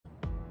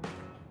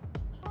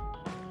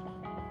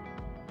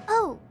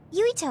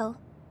Yuito,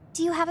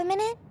 do you have a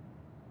minute?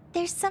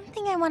 There's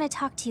something I want to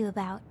talk to you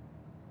about.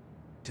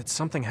 Did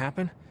something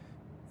happen?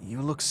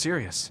 You look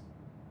serious.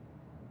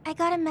 I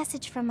got a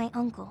message from my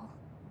uncle.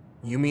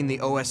 You mean the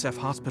OSF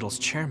Hospital's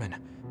chairman?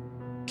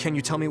 Can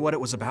you tell me what it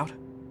was about?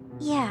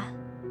 Yeah,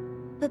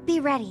 but be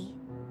ready.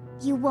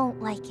 You won't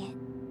like it.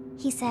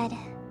 He said,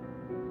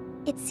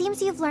 "It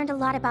seems you've learned a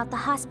lot about the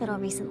hospital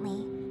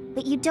recently,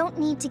 but you don't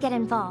need to get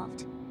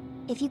involved.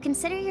 If you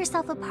consider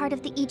yourself a part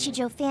of the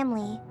Ichijo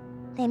family,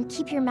 then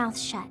keep your mouth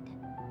shut."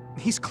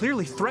 He's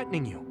clearly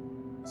threatening you.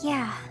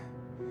 Yeah.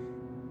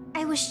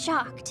 I was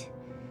shocked.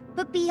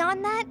 But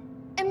beyond that,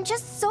 I'm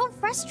just so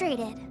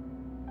frustrated.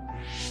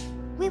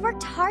 We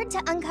worked hard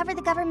to uncover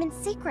the government's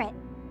secret,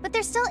 but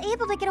they're still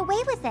able to get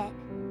away with it.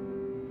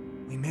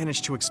 We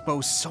managed to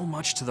expose so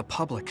much to the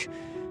public,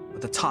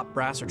 but the top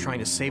brass are trying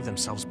to save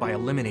themselves by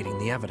eliminating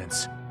the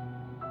evidence.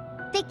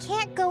 They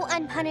can't go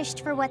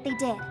unpunished for what they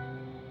did.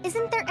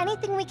 Isn't there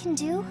anything we can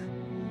do?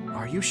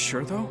 Are you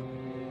sure, though?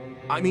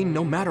 I mean,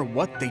 no matter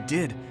what they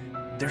did,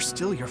 they're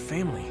still your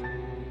family.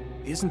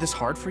 Isn't this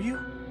hard for you?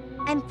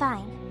 I'm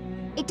fine.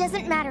 It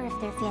doesn't matter if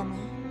they're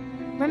family.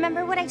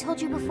 Remember what I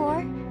told you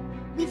before?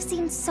 We've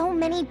seen so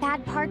many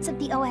bad parts of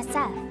the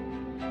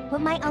OSF.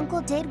 What my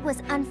uncle did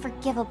was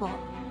unforgivable.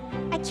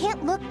 I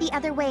can't look the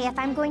other way if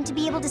I'm going to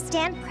be able to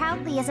stand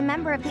proudly as a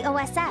member of the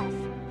OSF.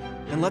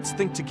 Then let's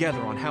think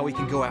together on how we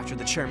can go after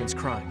the chairman's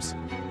crimes.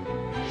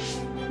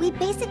 We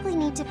basically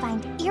need to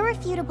find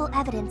irrefutable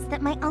evidence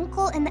that my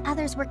uncle and the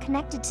others were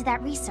connected to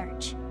that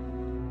research.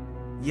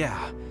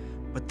 Yeah,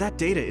 but that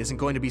data isn't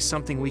going to be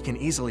something we can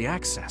easily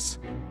access.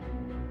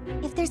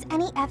 If there's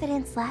any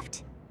evidence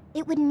left,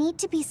 it would need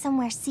to be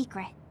somewhere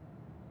secret.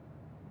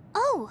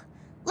 Oh,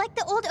 like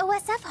the old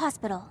OSF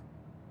hospital.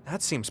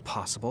 That seems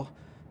possible.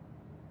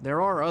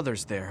 There are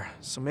others there,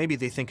 so maybe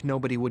they think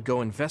nobody would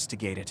go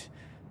investigate it.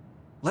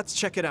 Let's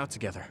check it out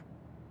together.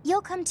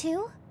 You'll come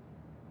too?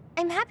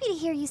 I'm happy to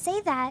hear you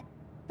say that,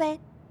 but...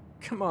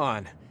 Come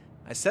on.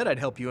 I said I'd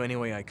help you any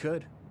way I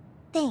could.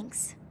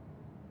 Thanks.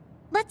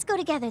 Let's go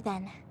together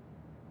then.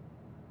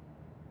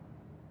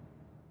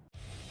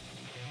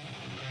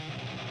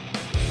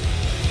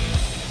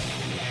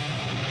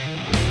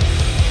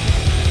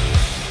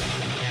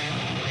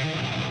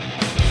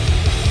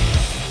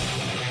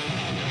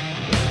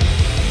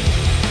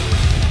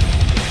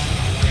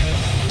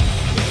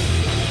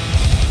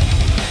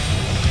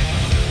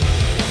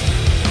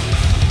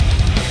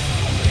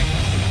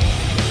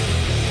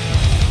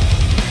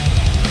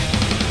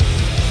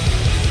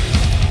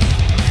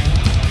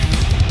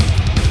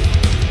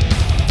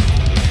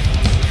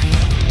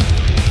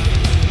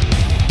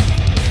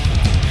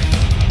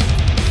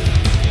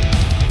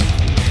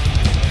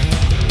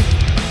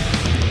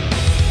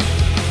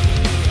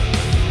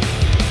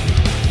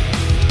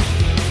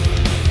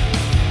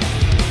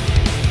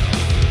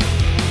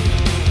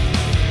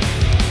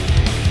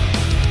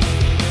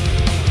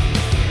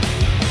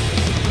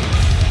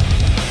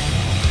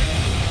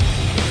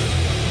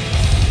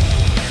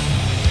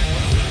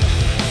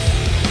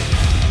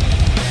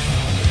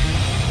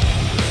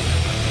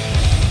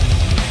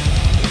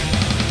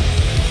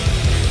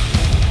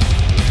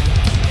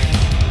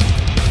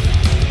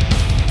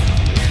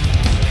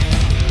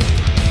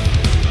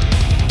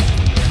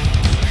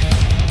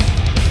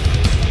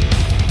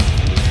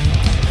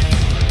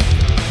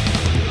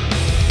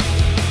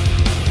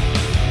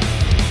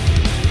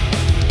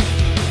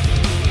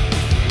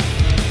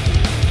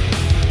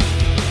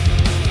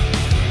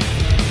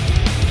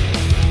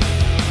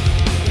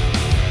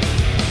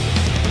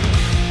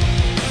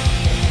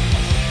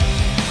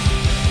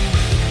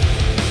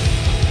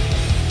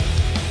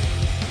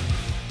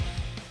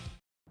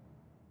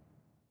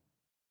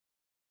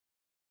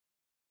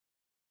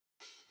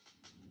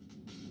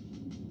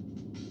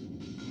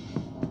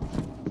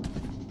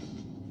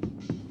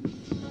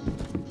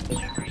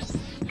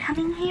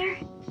 Coming here,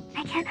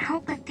 I can't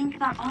help but think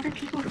about all the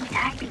people who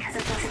died because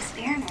of those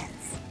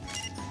experiments.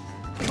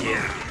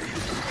 Yeah.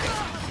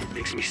 It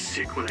makes me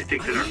sick when I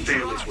think that our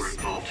families were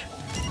involved.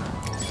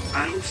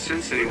 I don't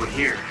sense anyone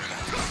here.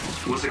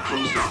 Was it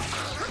closed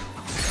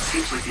off?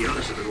 Seems like the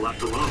others have been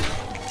left alone.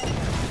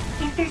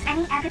 If there's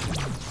any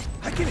evidence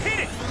I can hit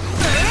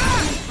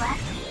it!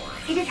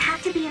 left, it'd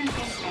have to be in the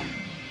basement.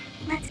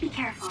 Let's be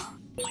careful.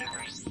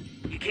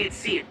 You can't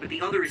see it, but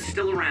the other is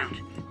still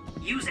around.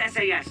 Use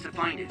SAS to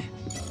find it.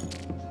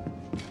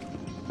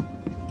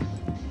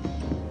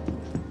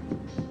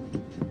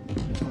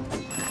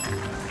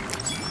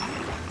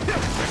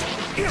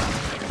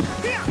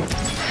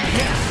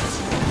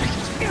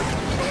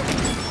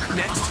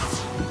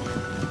 Next.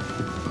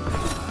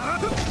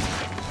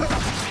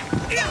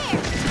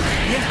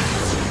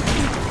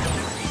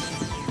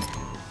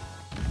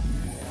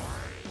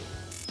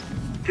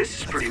 This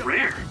is pretty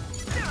rare.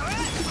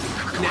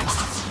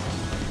 Next.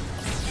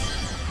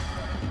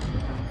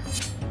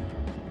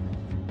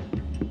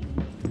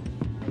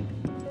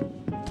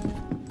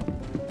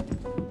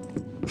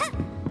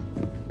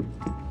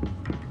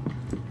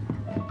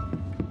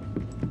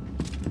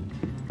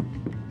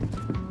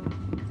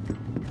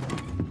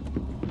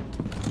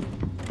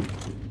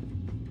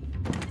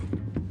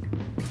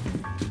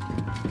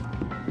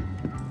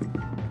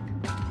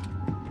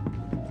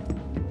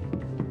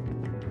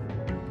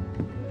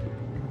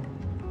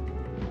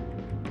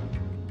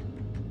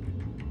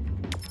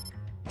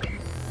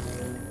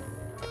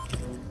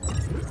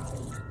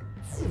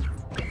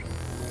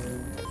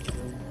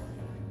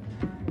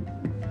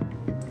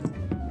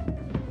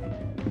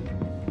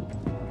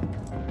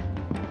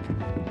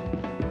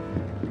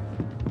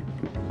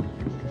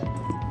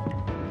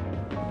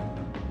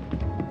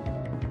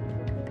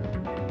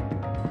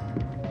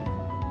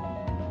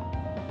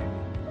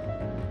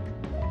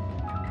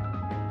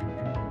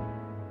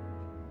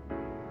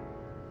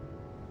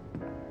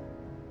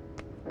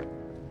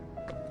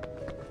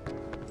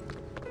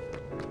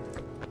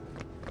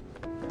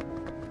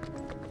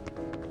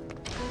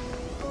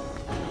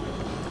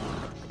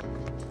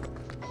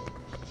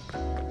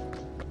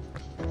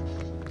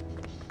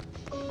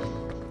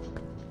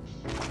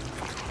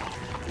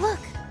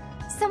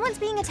 one's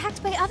being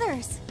attacked by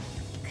others.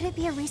 Could it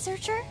be a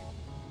researcher?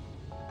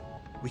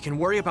 We can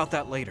worry about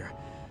that later.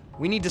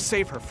 We need to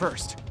save her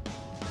first.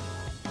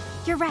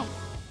 You're right.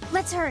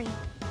 Let's hurry.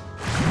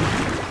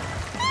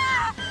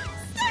 Ah!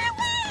 Stay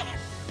away!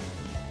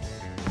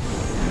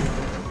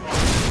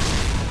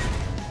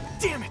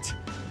 Damn it!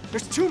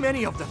 There's too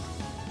many of them!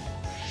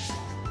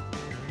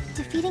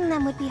 Defeating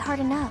them would be hard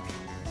enough.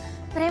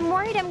 But I'm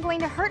worried I'm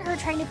going to hurt her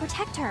trying to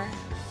protect her.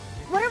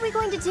 What are we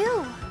going to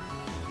do?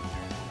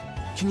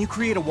 Can you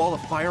create a wall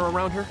of fire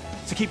around her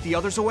to keep the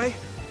others away?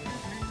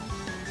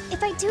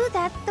 If I do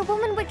that, the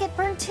woman would get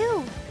burned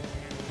too.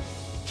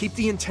 Keep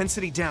the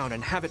intensity down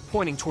and have it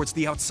pointing towards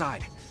the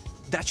outside.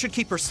 That should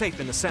keep her safe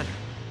in the center.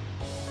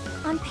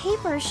 On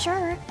paper,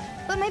 sure.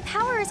 But my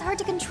power is hard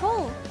to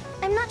control.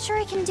 I'm not sure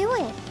I can do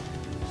it.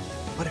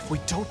 But if we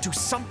don't do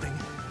something...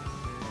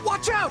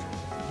 Watch out!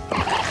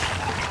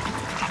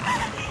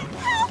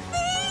 Help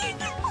me!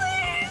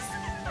 Please!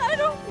 I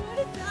don't want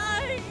to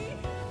die!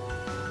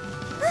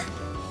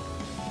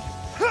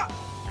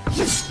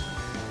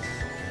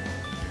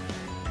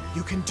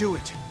 You can do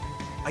it.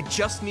 I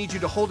just need you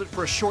to hold it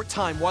for a short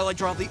time while I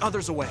draw the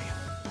others away.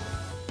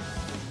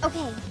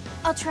 Okay,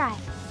 I'll try.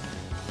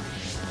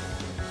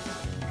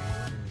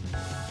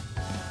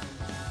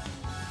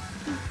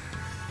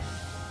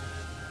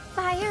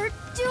 Fire,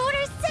 do what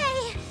I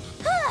say!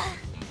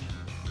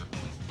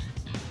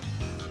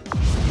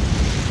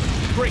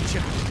 Great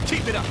job.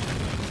 Keep it up.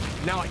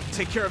 Now I can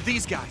take care of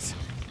these guys.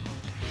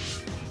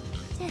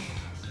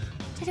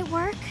 Did it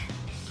work?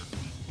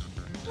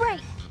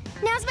 Right.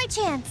 Now's my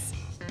chance.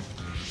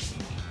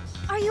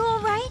 Are you all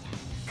right?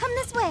 Come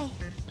this way.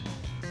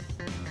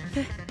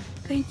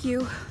 Thank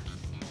you.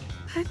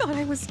 I thought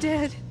I was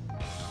dead.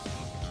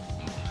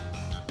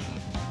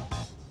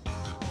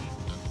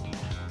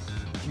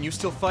 Can you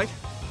still fight?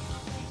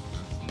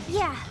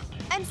 Yeah,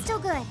 I'm still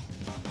good.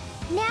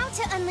 Now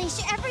to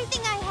unleash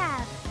everything I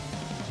have.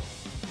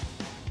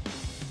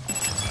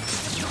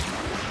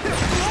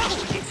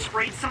 It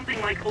sprayed something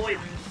like oil.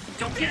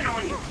 Don't get it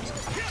on you.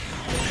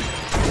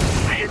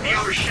 I hit the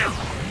outer shell.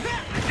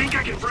 I think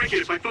I can break it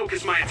if I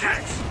focus my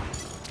attacks.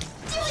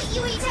 Do it,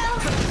 Yuito!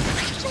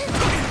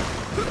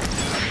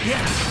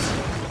 Yes!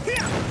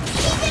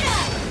 Keep it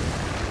up!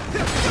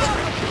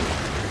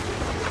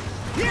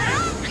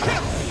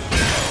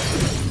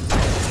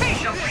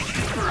 Shell breach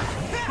confirmed.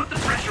 Put the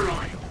pressure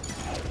on.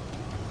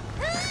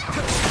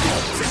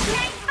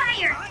 Nice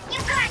fire! You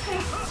got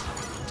this!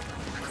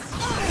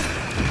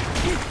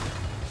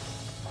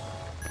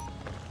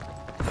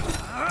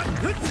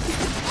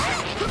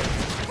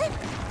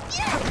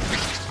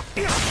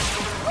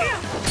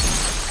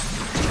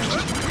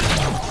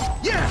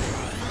 Yeah!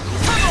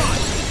 Come on!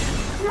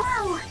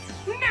 Whoa!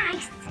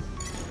 Nice!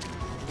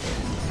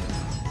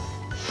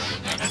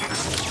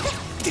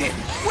 Damn!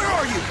 Where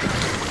are you?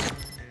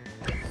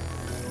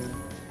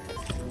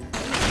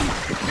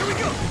 Here we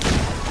go!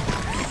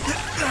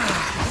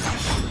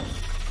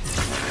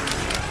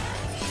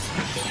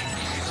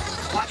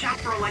 Watch out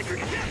for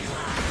electric attacks.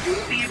 You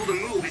won't be able to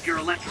move if you're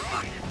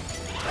electrified.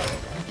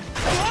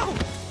 Whoa!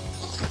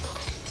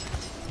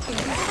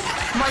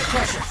 My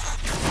pressure!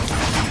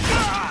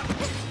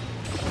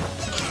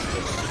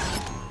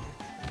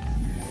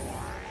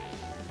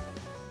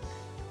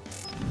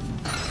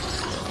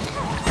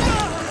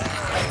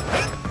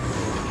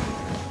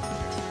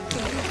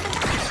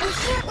 I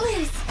can't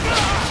lose.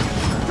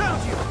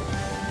 Found you!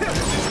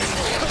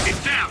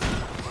 It's down.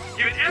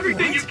 Give it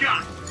everything you've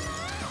got.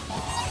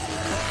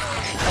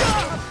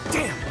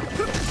 Damn!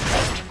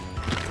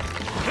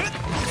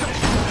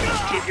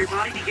 If your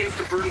body begins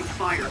to burn with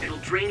fire, it'll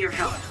drain your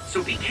health,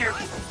 so be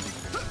careful.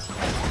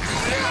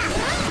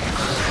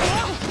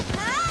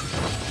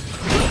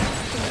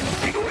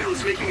 The oil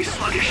is making me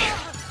sluggish.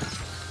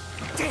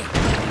 Damn!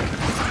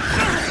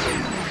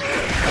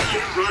 I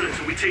can't run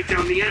until we take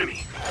down the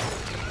enemy.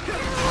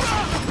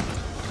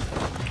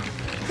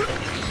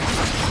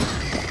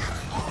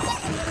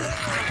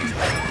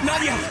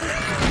 Not yet!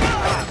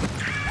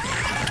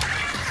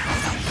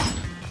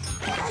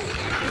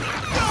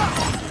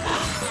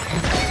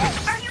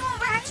 Are you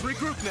alright? Let's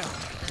regroup now.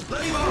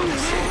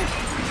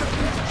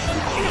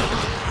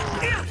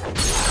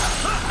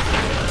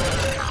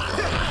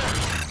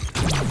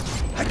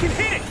 I can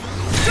hit it!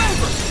 It's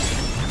over!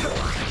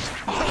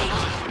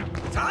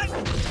 Time?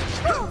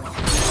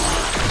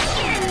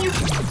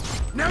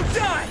 Now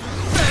die!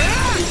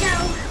 No!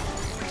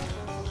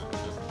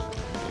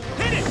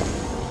 Hit it!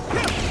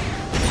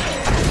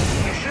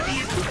 You should be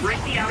able to break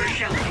the outer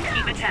shell and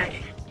keep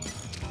attacking.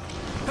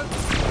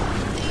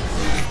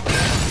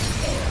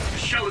 The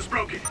shell is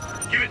broken.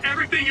 Give it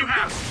everything you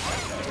have.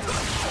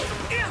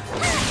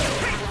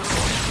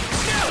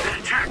 That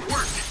attack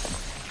worked.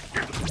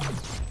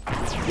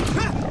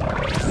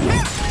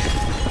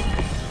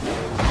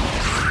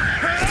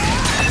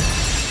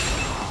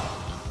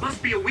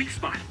 Must be a weak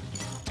spot.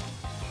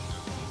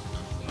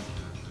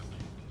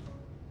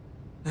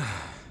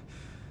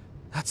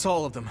 That's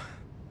all of them.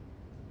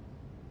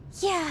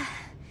 Yeah.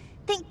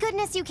 Thank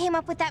goodness you came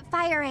up with that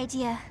fire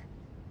idea.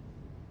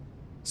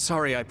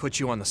 Sorry I put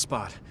you on the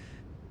spot,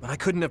 but I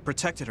couldn't have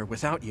protected her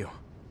without you.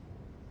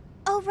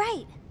 Oh,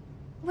 right.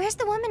 Where's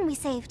the woman we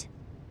saved?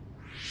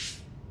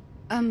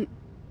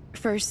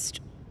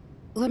 First,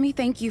 let me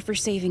thank you for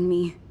saving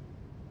me.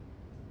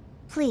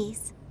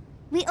 Please.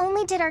 We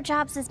only did our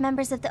jobs as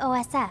members of the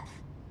OSF.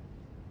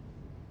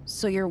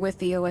 So you're with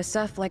the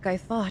OSF like I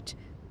thought.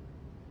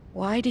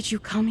 Why did you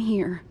come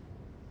here?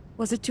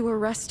 Was it to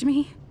arrest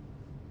me?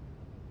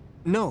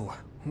 No,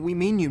 we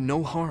mean you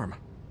no harm.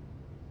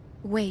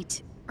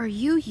 Wait, are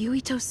you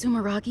Yuito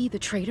Sumeragi, the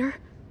traitor?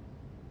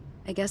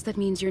 I guess that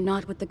means you're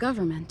not with the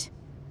government.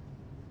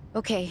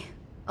 Okay,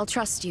 I'll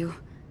trust you.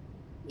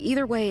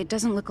 Either way, it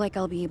doesn't look like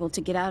I'll be able to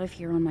get out of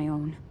here on my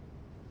own.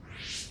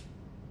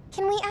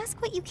 Can we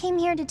ask what you came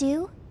here to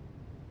do?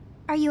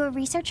 Are you a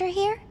researcher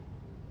here?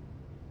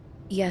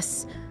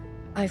 Yes,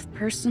 I've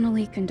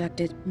personally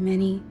conducted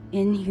many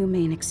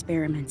inhumane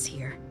experiments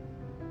here.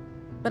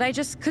 But I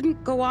just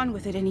couldn't go on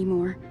with it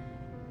anymore.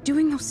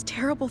 Doing those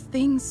terrible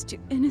things to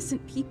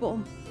innocent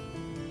people.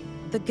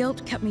 The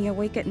guilt kept me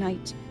awake at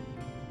night.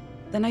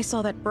 Then I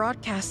saw that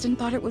broadcast and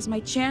thought it was my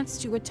chance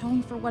to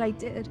atone for what I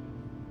did.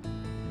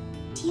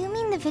 Do you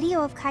mean the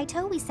video of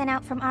Kaito we sent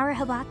out from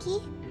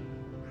Arahabaki?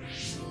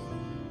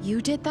 You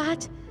did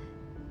that?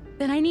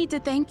 Then I need to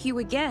thank you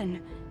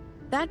again.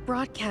 That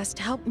broadcast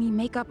helped me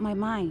make up my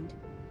mind.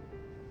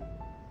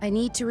 I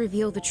need to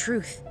reveal the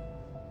truth,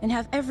 and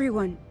have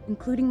everyone,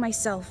 including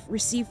myself,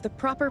 receive the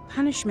proper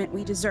punishment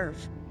we deserve.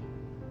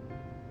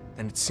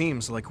 And it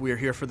seems like we're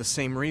here for the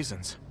same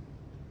reasons.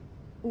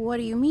 What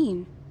do you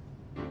mean?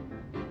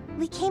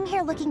 We came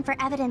here looking for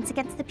evidence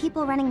against the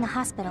people running the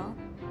hospital.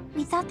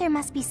 We thought there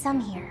must be some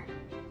here.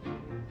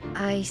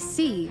 I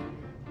see.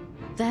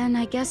 Then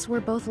I guess we're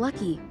both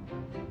lucky.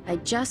 I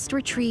just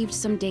retrieved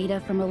some data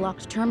from a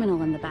locked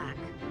terminal in the back.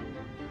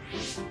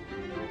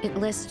 It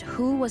lists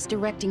who was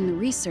directing the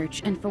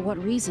research and for what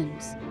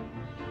reasons.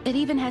 It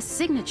even has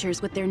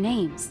signatures with their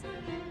names.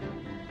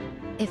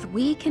 If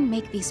we can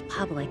make these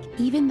public,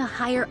 even the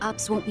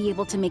higher-ups won't be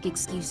able to make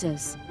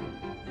excuses.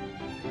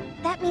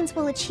 That means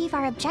we'll achieve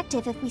our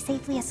objective if we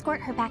safely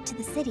escort her back to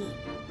the city.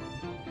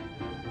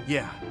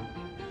 Yeah.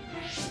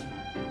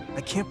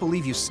 I can't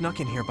believe you snuck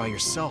in here by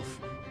yourself,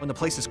 when the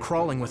place is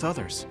crawling with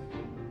others.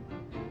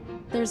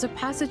 There's a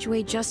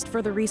passageway just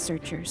for the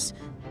researchers,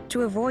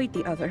 to avoid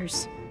the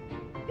others.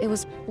 It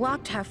was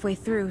blocked halfway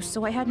through,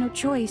 so I had no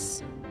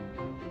choice.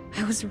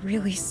 I was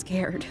really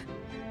scared.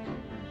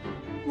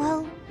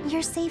 Well,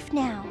 you're safe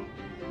now.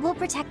 We'll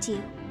protect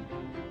you.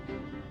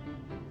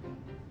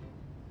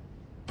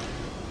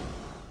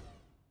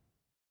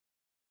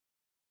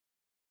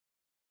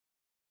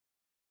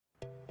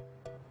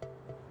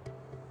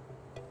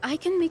 I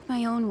can make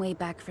my own way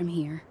back from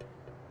here.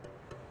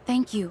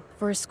 Thank you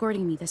for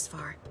escorting me this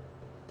far.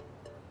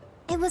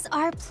 It was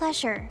our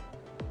pleasure.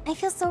 I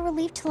feel so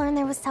relieved to learn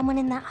there was someone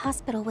in that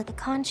hospital with a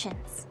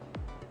conscience.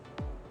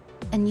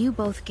 And you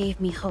both gave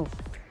me hope.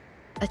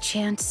 A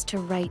chance to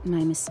right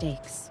my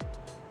mistakes.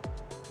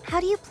 How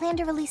do you plan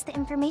to release the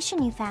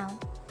information you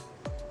found?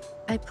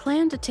 I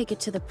plan to take it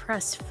to the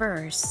press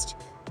first,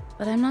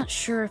 but I'm not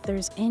sure if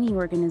there's any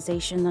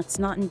organization that's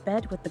not in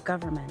bed with the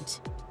government.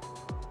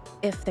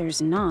 If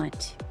there's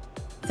not,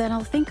 then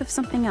I'll think of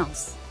something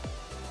else.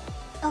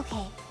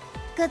 Okay.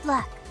 Good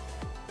luck.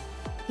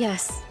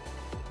 Yes,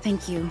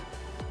 thank you.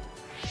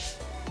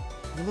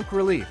 You look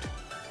relieved.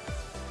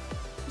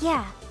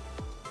 Yeah.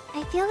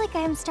 I feel like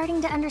I am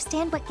starting to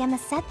understand what Gemma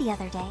said the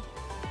other day.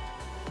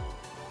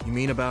 You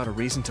mean about a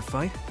reason to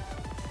fight?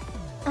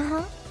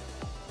 Uh-huh.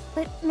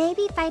 But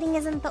maybe fighting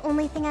isn't the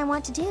only thing I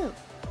want to do.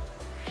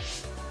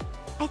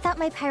 I thought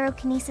my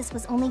pyrokinesis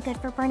was only good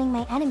for burning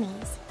my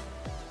enemies.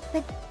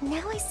 But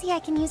now I see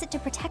I can use it to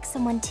protect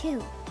someone too.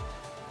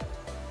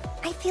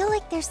 I feel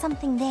like there's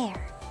something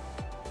there.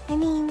 I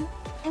mean,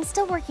 I'm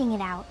still working it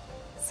out,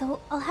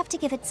 so I'll have to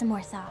give it some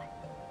more thought.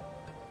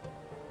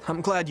 I'm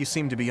glad you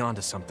seem to be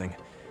onto something.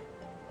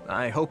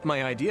 I hope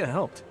my idea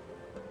helped.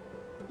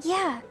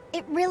 Yeah,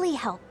 it really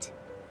helped.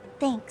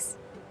 Thanks.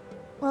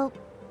 Well,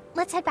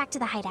 let's head back to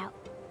the hideout.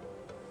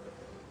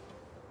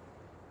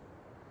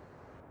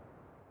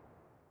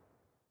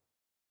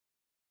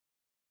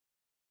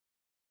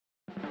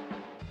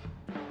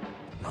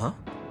 Huh?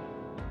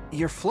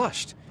 You're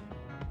flushed.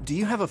 Do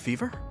you have a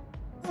fever?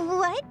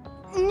 What?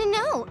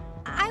 No,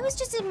 I was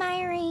just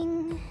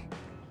admiring...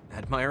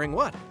 Admiring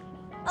what?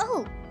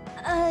 Oh,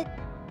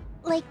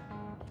 like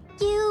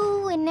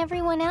you and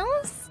everyone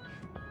else?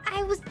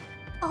 I was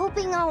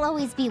hoping I'll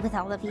always be with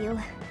all of you.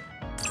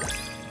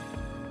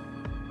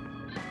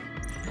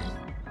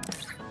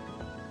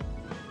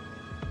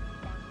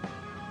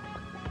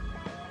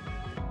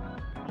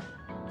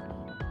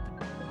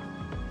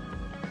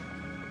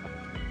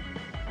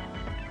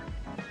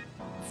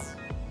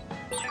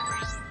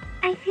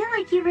 I feel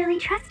like you really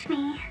trust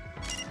me.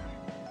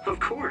 Of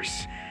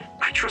course.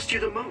 I trust you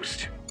the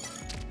most.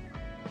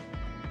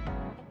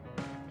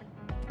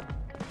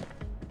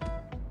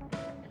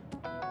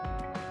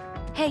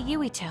 Hey,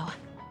 Yuito.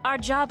 Our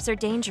jobs are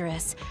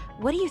dangerous.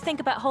 What do you think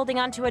about holding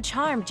on to a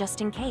charm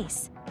just in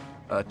case?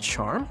 A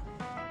charm?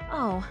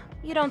 Oh,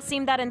 you don't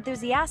seem that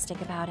enthusiastic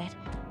about it.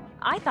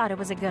 I thought it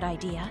was a good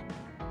idea.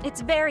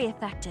 It's very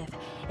effective.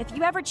 If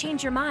you ever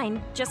change your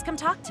mind, just come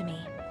talk to me.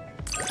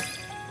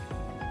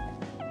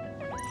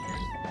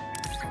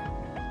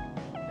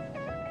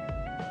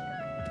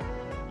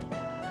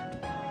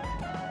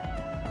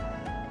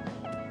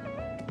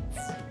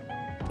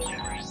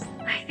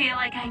 I feel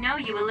like I know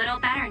you a little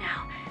better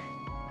now.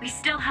 We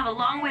still have a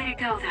long way to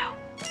go,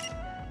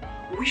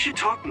 though. We should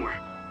talk more.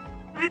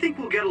 I think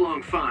we'll get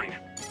along fine.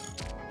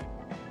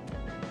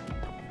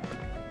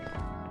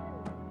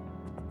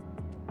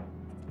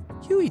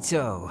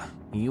 Yuito,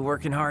 you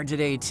working hard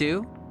today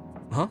too?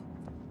 Huh?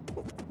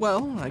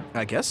 Well,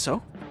 I guess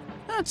so.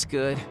 That's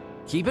good.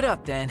 Keep it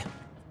up then.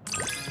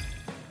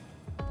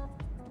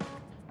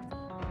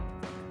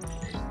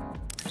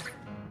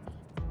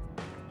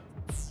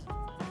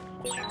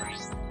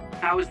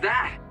 How was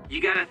that?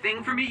 You got a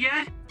thing for me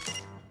yet?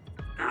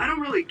 I don't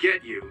really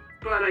get you,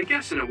 but I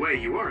guess in a way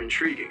you are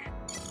intriguing.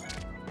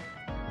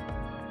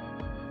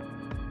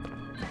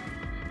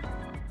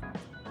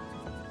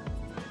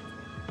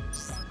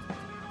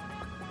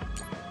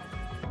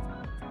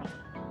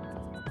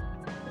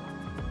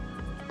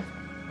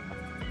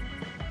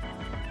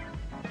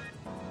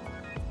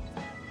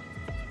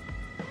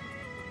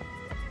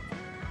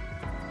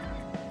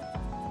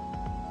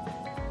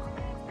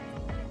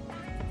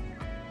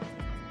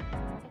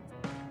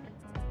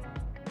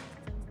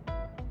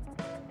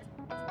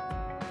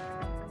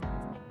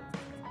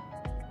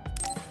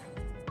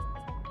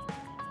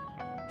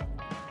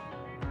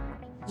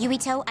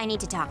 Yuito, I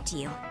need to talk to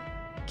you.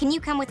 Can you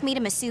come with me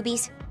to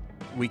Masubi's?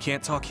 We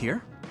can't talk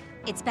here?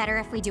 It's better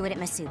if we do it at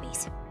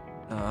Masubi's.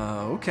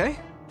 Okay.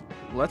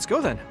 Let's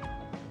go then.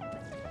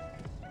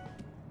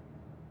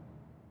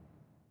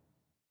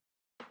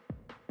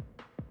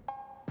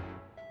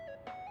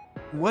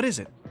 What is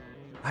it?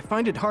 I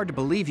find it hard to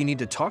believe you need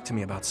to talk to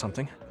me about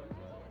something.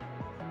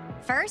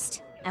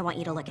 First, I want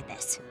you to look at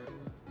this.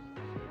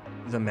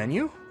 The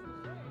menu?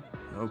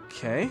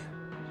 Okay.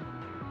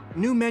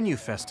 New menu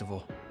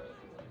festival.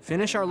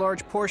 Finish our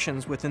large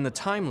portions within the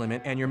time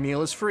limit and your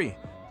meal is free.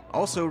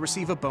 Also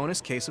receive a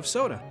bonus case of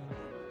soda.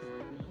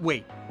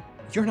 Wait,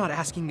 you're not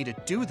asking me to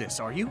do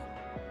this, are you?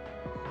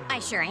 I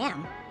sure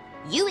am.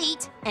 You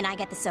eat, and I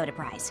get the soda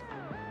prize.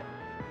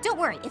 Don't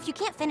worry, if you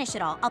can't finish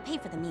it all, I'll pay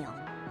for the meal.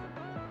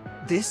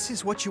 This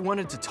is what you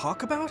wanted to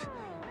talk about?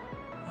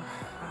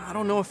 I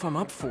don't know if I'm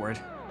up for it.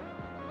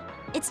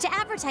 It's to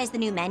advertise the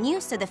new menu,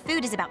 so the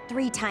food is about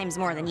 3 times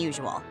more than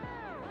usual.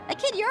 A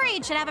kid your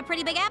age should have a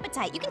pretty big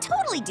appetite. You can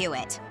totally do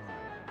it.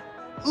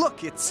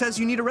 Look, it says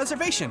you need a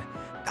reservation.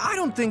 I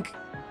don't think...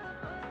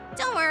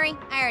 Don't worry,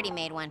 I already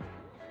made one.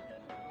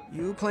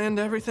 You planned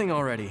everything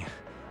already.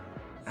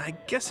 I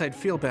guess I'd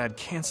feel bad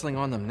canceling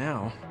on them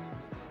now.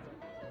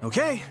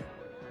 Okay,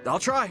 I'll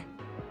try.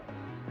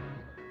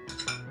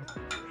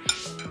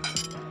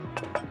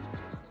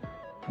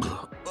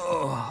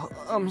 Oh,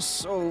 I'm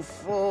so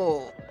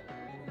full.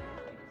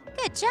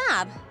 Good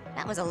job.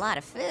 That was a lot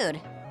of food.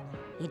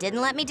 You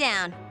didn't let me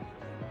down.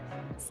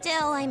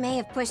 Still, I may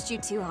have pushed you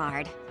too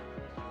hard.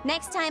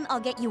 Next time, I'll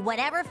get you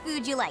whatever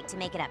food you like to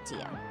make it up to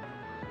you.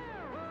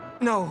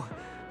 No,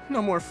 no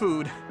more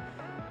food.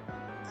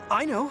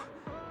 I know.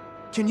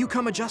 Can you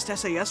come adjust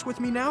SAS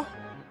with me now?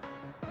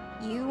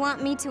 You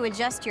want me to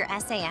adjust your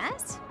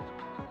SAS?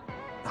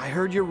 I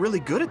heard you're really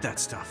good at that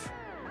stuff.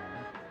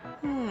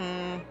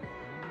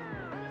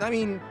 I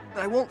mean,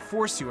 I won't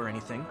force you or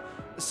anything.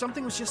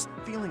 Something was just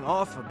feeling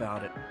off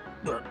about it.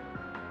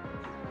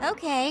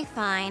 Okay,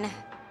 fine.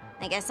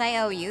 I guess I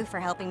owe you for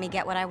helping me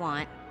get what I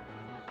want.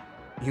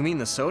 You mean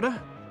the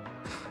soda?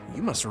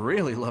 You must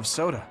really love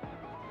soda.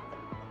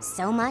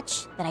 So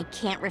much that I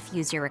can't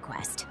refuse your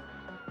request.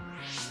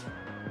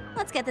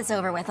 Let's get this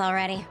over with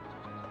already.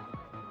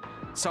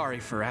 Sorry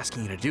for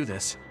asking you to do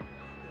this.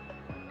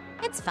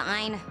 It's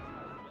fine.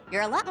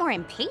 You're a lot more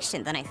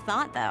impatient than I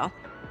thought, though.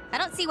 I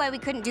don't see why we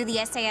couldn't do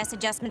the SAS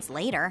adjustments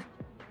later.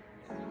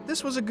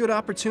 This was a good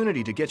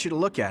opportunity to get you to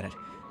look at it,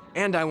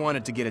 and I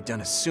wanted to get it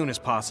done as soon as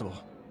possible.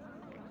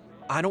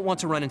 I don't want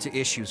to run into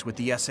issues with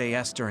the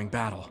SAS during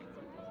battle.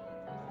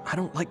 I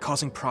don't like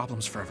causing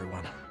problems for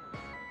everyone.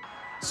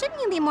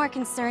 Shouldn't you be more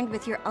concerned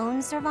with your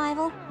own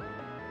survival?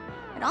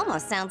 It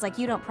almost sounds like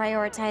you don't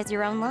prioritize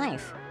your own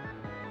life.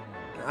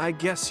 I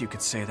guess you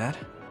could say that.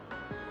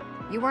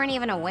 You weren't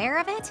even aware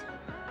of it?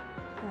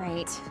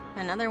 Great.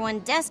 Another one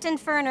destined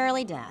for an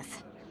early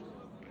death.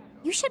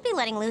 You should be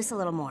letting loose a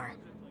little more.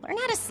 Learn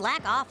how to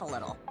slack off a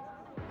little.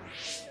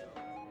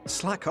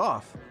 Slack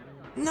off?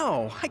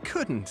 No, I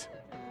couldn't.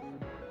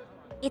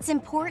 It's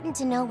important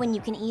to know when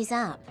you can ease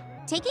up.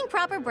 Taking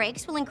proper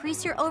breaks will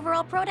increase your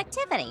overall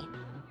productivity.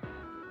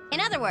 In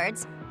other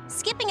words,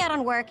 skipping out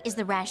on work is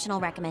the rational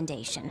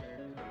recommendation.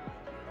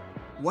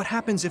 What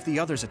happens if the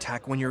others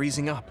attack when you're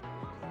easing up?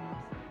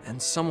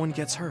 And someone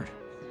gets hurt?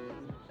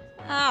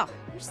 Oh,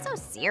 you're so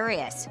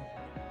serious.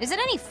 Is it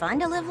any fun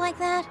to live like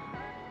that?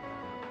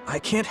 I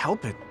can't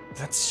help it.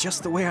 That's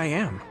just the way I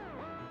am.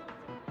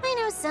 I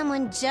know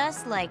someone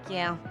just like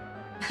you.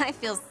 I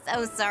feel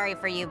so sorry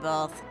for you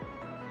both.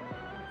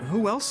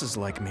 Who else is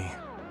like me?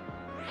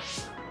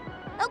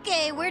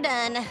 Okay, we're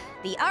done.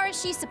 The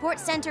RSG Support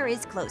Center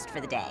is closed for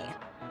the day.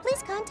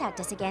 Please contact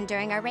us again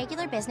during our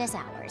regular business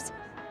hours.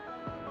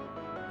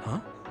 Huh?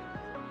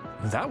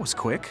 That was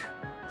quick.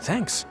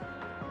 Thanks.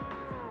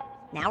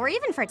 Now we're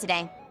even for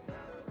today.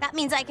 That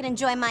means I can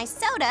enjoy my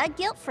soda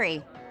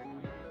guilt-free.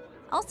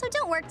 Also,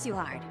 don't work too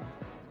hard.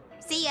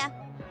 See ya.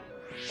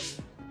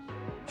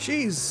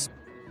 She's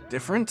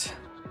different.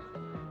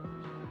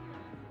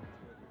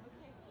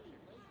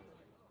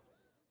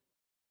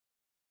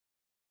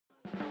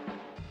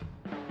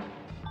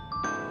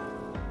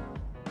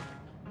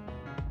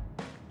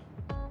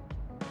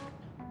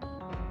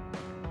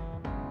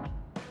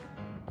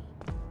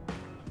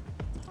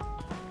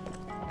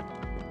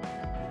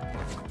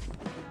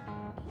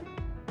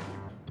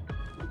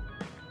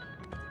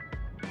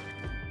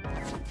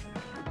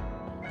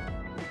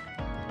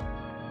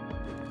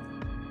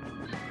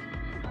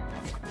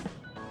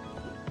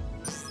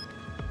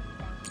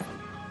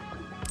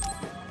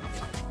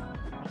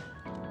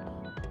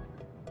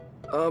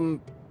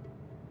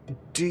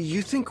 Do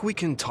you think we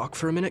can talk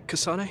for a minute,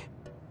 Kasane?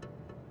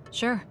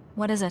 Sure,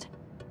 what is it?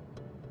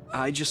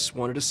 I just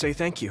wanted to say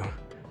thank you.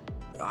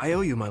 I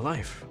owe you my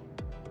life.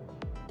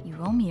 You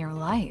owe me your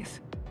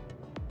life.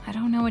 I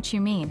don't know what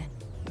you mean.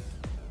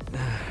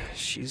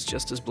 She's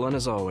just as blunt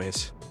as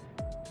always.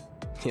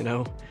 You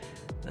know,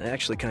 I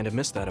actually kind of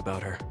miss that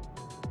about her.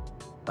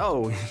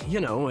 Oh, you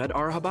know, at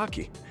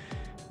Arahabaki.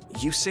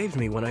 You saved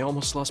me when I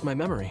almost lost my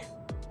memory.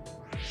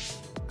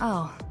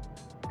 Oh,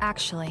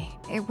 actually,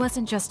 it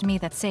wasn't just me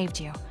that saved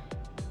you.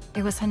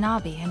 It was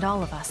Hanabi and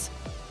all of us.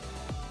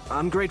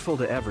 I'm grateful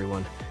to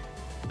everyone,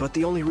 but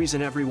the only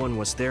reason everyone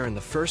was there in the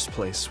first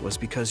place was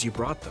because you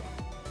brought them.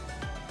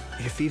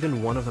 If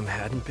even one of them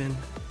hadn't been,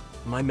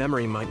 my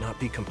memory might not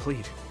be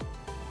complete.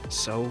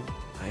 So,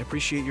 I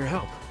appreciate your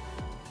help.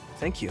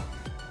 Thank you.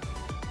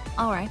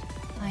 All right,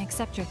 I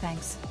accept your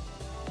thanks.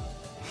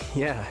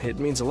 Yeah, it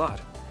means a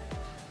lot.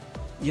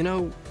 You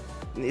know,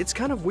 it's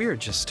kind of weird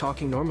just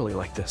talking normally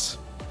like this.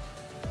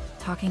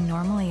 Talking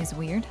normally is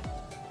weird?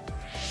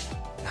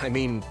 I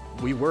mean,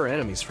 we were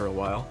enemies for a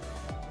while,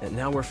 and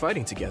now we're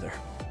fighting together.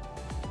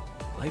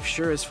 Life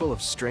sure is full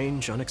of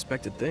strange,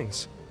 unexpected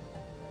things.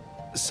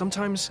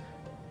 Sometimes,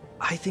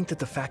 I think that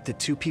the fact that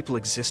two people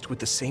exist with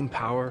the same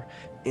power,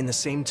 in the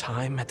same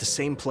time, at the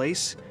same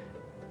place,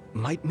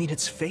 might mean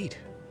it's fate.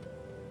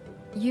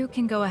 You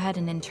can go ahead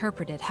and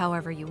interpret it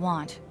however you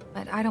want,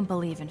 but I don't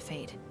believe in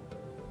fate.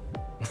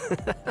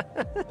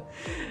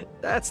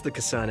 That's the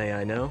Kasane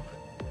I know.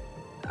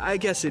 I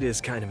guess it is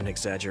kind of an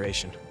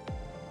exaggeration.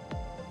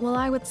 Well,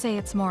 I would say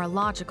it's more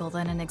logical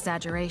than an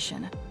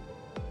exaggeration.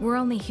 We're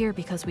only here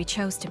because we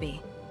chose to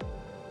be.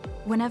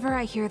 Whenever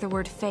I hear the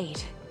word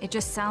fate, it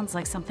just sounds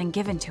like something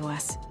given to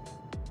us.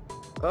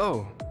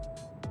 Oh,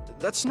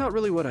 that's not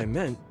really what I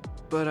meant,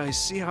 but I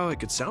see how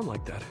it could sound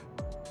like that.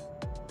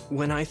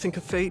 When I think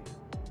of fate,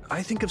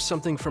 I think of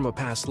something from a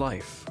past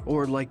life,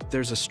 or like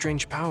there's a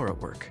strange power at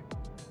work.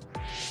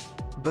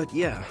 But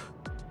yeah,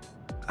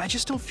 I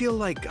just don't feel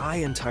like I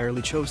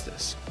entirely chose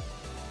this.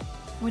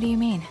 What do you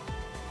mean?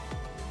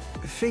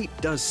 Fate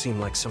does seem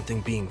like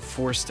something being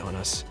forced on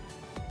us,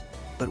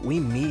 but we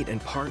meet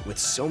and part with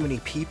so many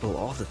people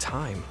all the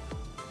time.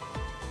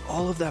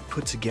 All of that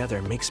put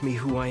together makes me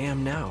who I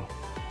am now.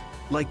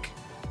 Like,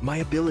 my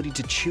ability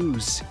to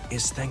choose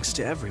is thanks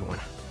to everyone.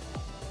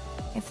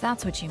 If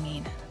that's what you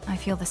mean, I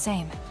feel the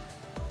same.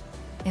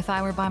 If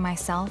I were by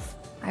myself,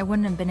 I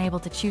wouldn't have been able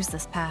to choose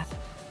this path.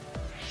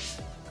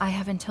 I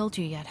haven't told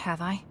you yet,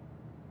 have I?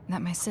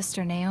 That my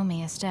sister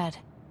Naomi is dead.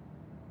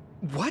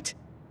 What?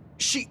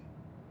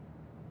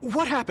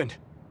 What happened?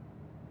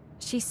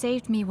 She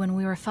saved me when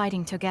we were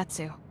fighting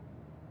Togetsu.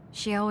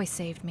 She always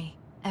saved me,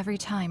 every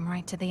time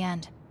right to the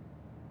end.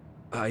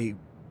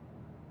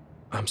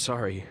 I'm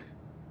sorry.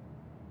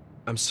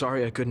 I'm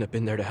sorry I couldn't have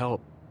been there to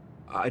help.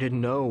 I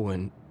didn't know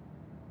and...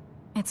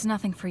 It's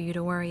nothing for you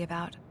to worry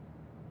about.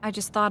 I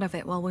just thought of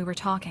it while we were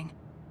talking.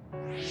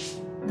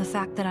 The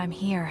fact that I'm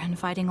here and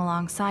fighting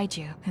alongside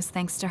you is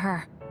thanks to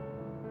her.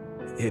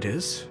 It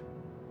is?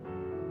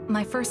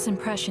 My first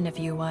impression of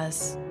you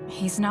was,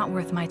 he's not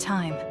worth my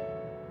time.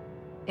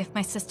 If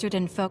my sister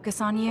didn't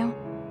focus on you,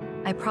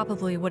 I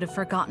probably would have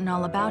forgotten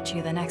all about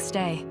you the next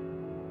day.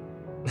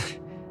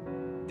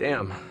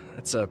 Damn,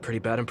 that's a pretty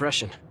bad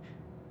impression.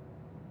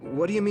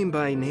 What do you mean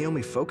by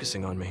Naomi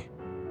focusing on me?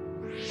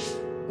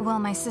 Well,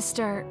 my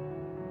sister...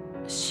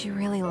 she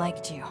really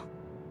liked you.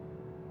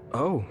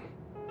 Oh,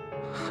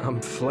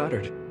 I'm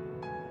flattered.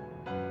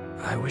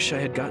 I wish I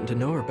had gotten to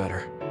know her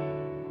better.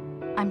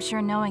 I'm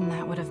sure knowing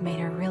that would have made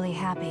her really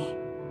happy.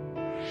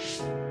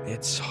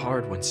 It's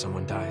hard when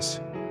someone dies.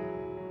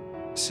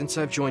 Since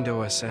I've joined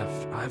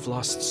OSF, I've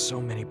lost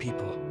so many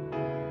people.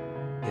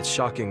 It's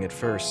shocking at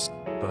first,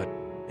 but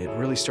it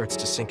really starts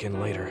to sink in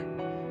later.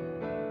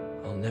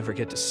 I'll never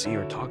get to see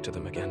or talk to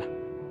them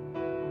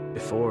again.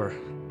 Before,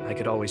 I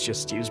could always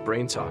just use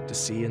brain talk to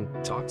see and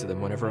talk to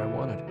them whenever I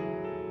wanted.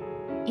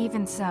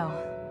 Even so,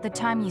 the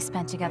time you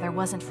spent together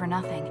wasn't for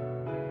nothing.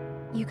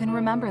 You can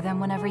remember them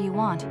whenever you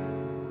want.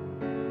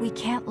 We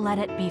can't let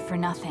it be for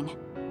nothing.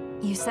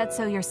 You said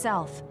so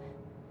yourself.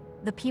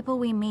 The people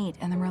we meet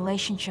and the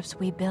relationships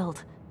we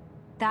build,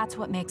 that's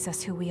what makes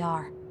us who we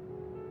are.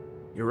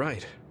 You're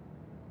right.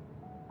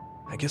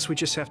 I guess we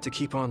just have to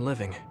keep on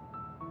living,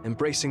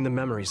 embracing the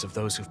memories of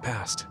those who've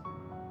passed.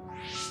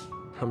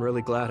 I'm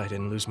really glad I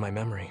didn't lose my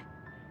memory.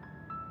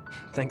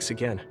 Thanks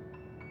again.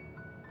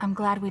 I'm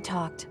glad we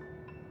talked.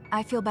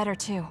 I feel better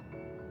too.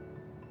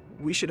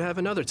 We should have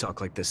another talk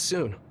like this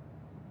soon.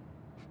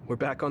 We're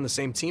back on the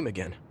same team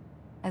again.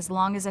 As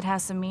long as it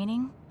has some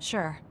meaning,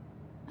 sure.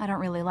 I don't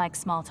really like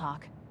small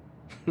talk.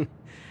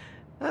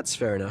 That's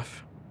fair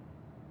enough.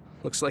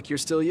 Looks like you're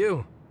still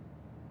you.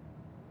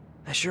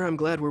 I sure am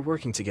glad we're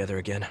working together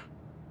again.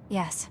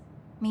 Yes,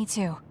 me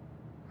too.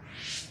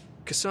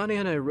 Kasane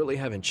and I really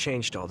haven't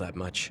changed all that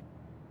much.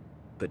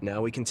 But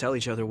now we can tell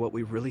each other what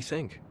we really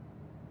think.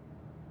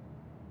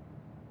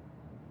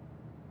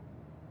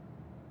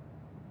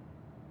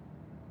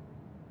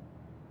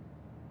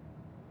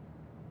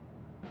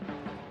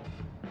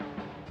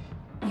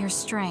 You're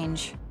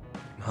strange.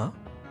 Huh?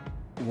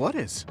 What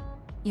is?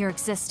 Your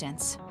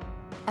existence.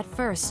 At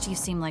first, you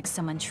seem like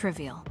someone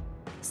trivial.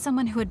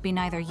 Someone who would be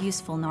neither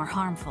useful nor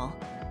harmful.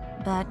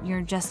 But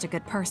you're just a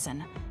good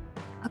person.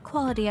 A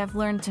quality I've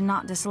learned to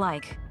not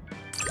dislike.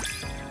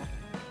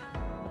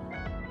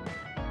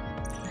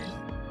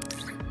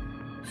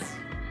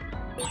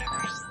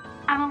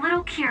 I'm a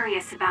little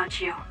curious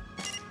about you.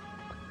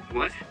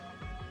 What?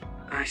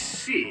 I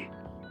see.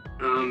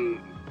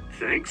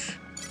 Thanks?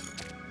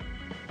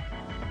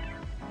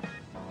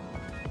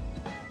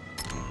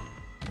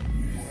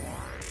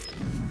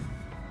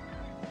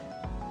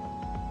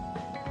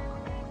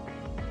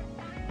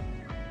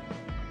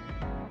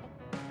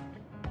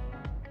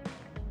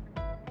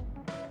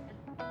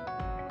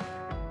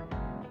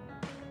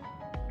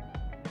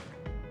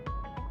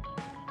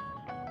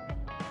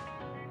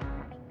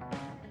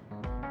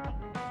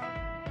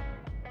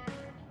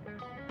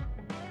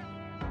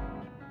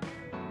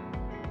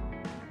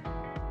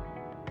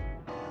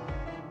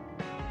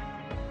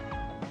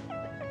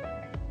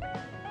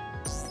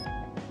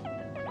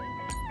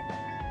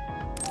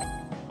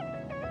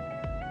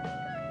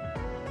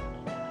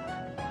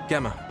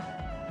 Gemma,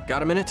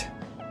 got a minute?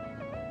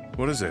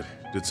 What is it?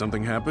 Did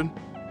something happen?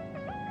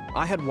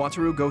 I had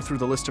Wataru go through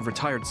the list of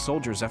retired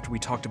soldiers after we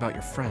talked about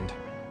your friend.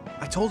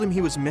 I told him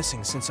he was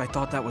missing since I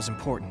thought that was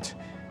important.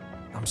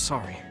 I'm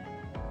sorry.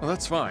 Well,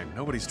 that's fine.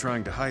 Nobody's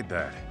trying to hide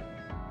that.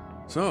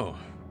 So,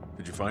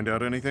 did you find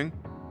out anything?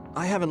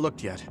 I haven't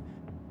looked yet.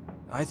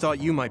 I thought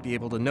you might be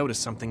able to notice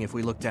something if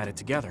we looked at it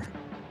together.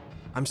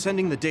 I'm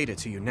sending the data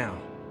to you now.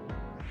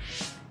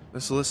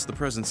 This lists the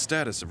present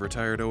status of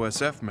retired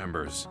OSF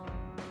members.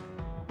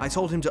 I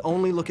told him to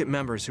only look at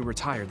members who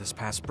retired this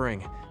past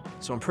spring,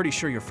 so I'm pretty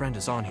sure your friend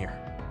is on here.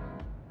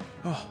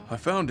 Oh, I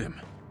found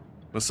him.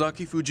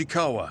 Masaki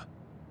Fujikawa.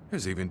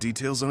 There's even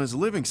details on his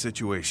living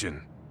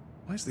situation.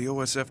 Why is the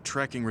OSF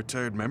tracking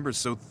retired members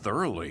so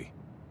thoroughly?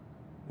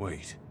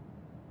 Wait.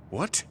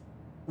 What?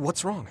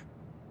 What's wrong?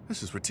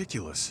 This is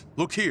ridiculous.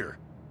 Look here.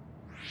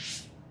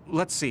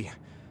 Let's see.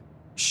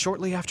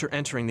 Shortly after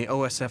entering the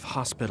OSF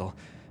hospital,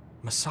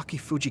 Masaki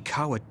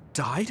Fujikawa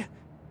died?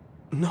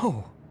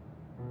 No.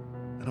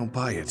 I don't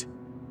buy it.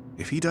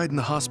 If he died in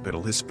the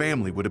hospital, his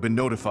family would have been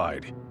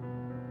notified.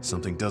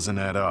 Something doesn't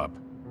add up.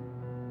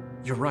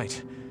 You're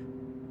right.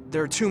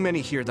 There are too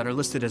many here that are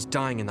listed as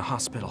dying in the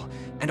hospital,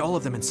 and all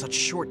of them in such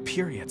short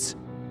periods.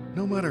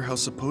 No matter how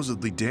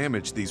supposedly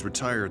damaged these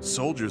retired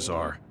soldiers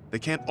are, they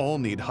can't all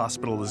need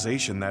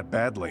hospitalization that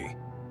badly.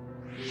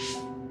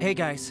 Hey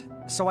guys,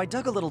 so I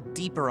dug a little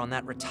deeper on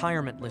that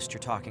retirement list you're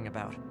talking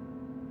about.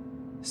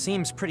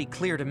 Seems pretty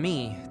clear to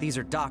me these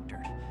are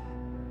doctored.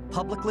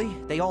 Publicly,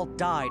 they all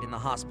died in the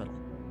hospital.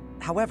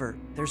 However,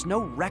 there's no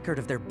record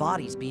of their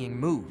bodies being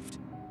moved.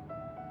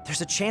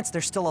 There's a chance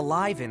they're still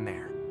alive in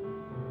there.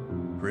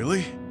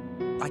 Really?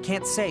 I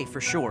can't say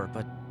for sure,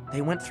 but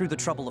they went through the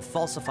trouble of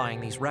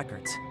falsifying these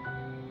records.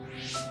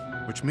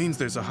 Which means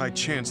there's a high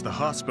chance the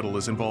hospital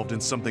is involved in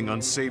something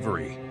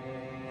unsavory.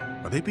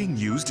 Are they being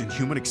used in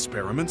human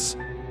experiments?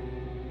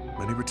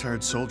 Many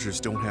retired soldiers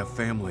don't have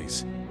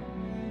families.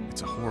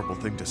 It's a horrible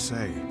thing to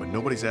say, but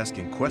nobody's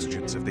asking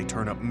questions if they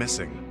turn up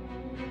missing.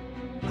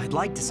 I'd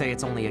like to say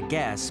it's only a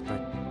guess,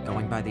 but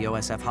going by the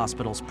OSF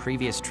hospital's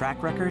previous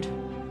track record...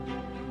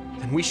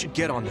 Then we should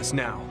get on this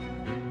now.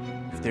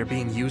 If they're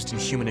being used in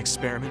human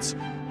experiments,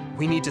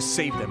 we need to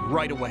save them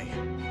right away.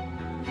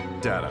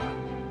 Data.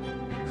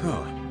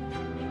 Huh.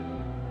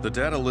 The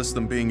data lists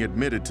them being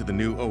admitted to the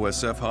new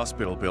OSF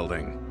hospital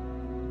building.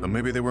 But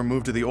maybe they were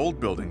moved to the old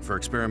building for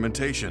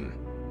experimentation.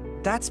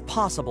 That's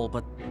possible,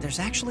 but there's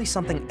actually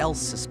something else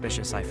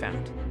suspicious I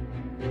found.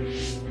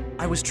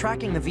 I was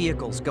tracking the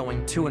vehicles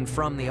going to and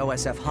from the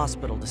OSF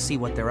hospital to see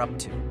what they're up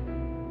to.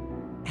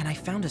 And I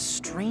found a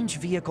strange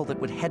vehicle that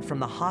would head from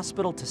the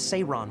hospital to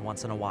Seiran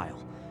once in a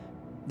while.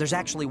 There's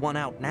actually one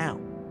out now.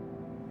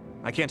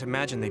 I can't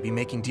imagine they'd be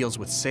making deals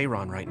with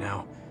Seiran right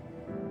now.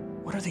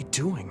 What are they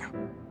doing?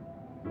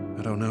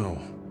 I don't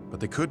know. But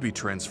they could be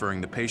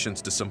transferring the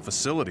patients to some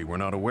facility we're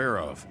not aware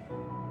of.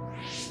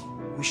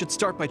 We should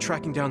start by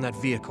tracking down that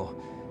vehicle,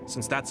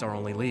 since that's our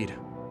only lead.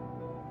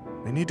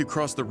 They need to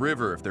cross the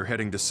river if they're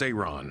heading to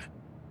Seiran.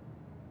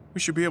 We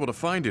should be able to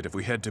find it if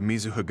we head to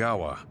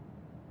Mizuhigawa.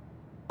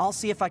 I'll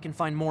see if I can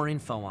find more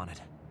info on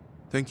it.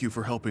 Thank you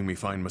for helping me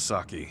find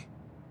Masaki.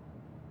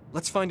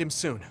 Let's find him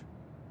soon.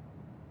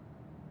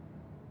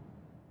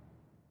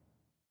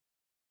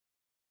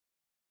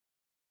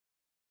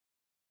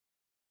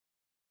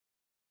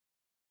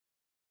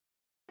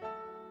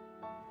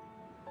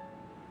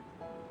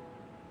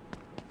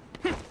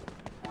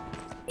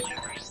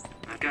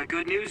 I've got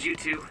good news, you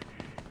two.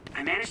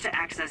 I managed to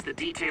access the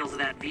details of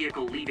that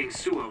vehicle leaving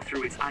Suo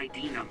through its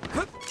ID number.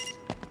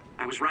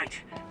 I was right.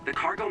 The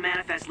cargo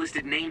manifest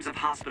listed names of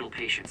hospital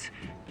patients.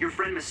 Your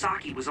friend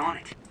Masaki was on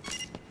it.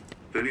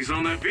 Then he's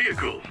on that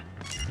vehicle.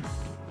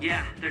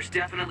 Yeah, there's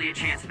definitely a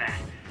chance of that.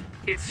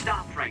 It's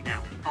stopped right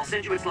now. I'll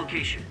send you its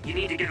location. You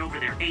need to get over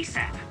there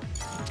ASAP.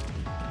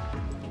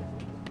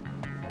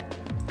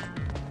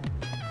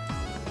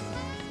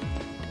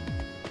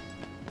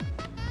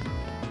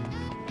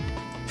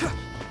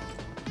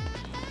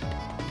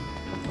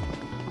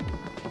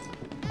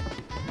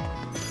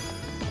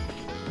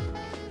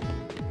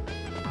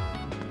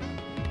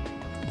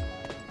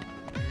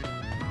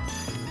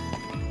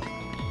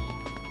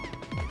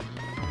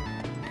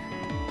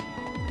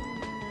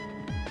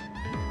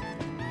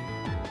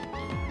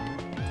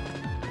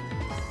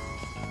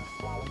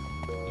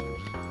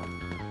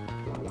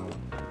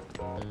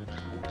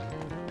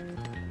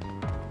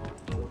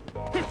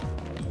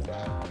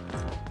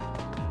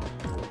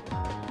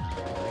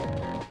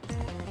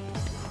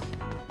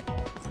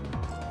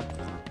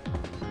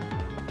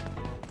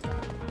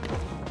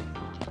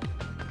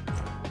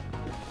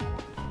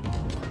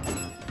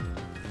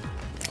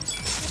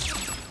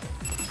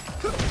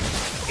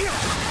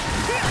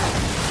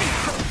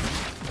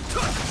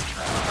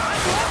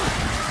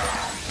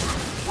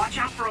 Watch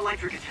out for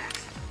electric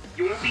attacks.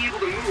 You won't be able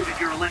to move if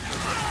you're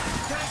electrified.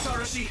 Thanks,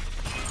 Arashi.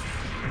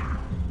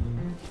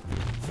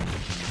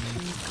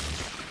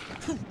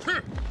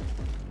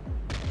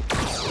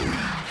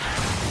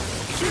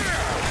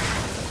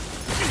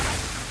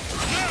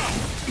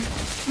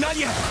 Not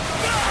yet!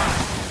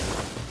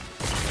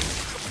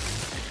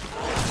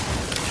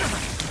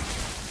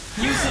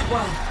 Use it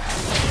well.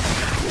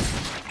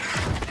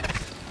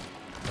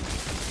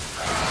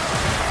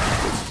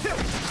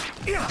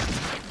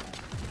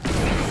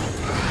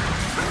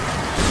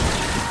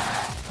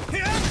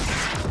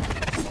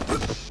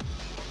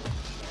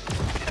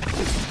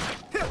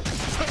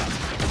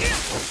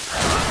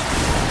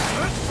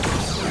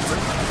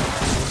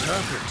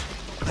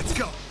 Let's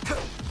go!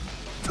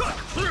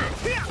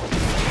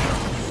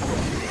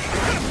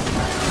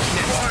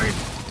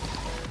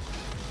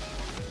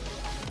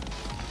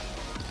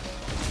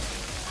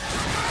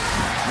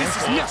 This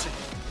is nothing!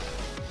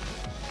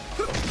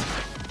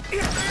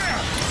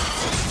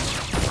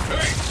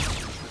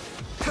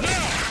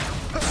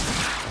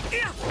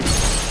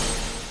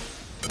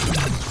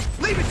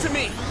 Leave it to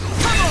me!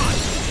 Come on!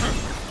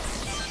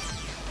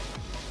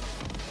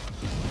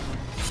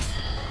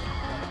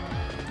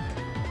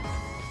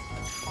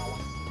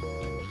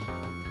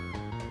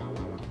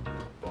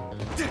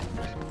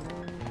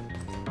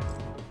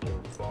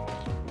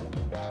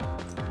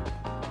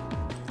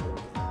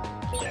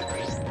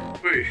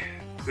 Wait.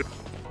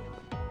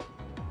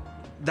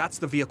 That's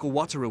the vehicle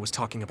Wataru was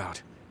talking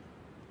about.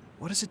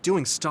 What is it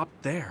doing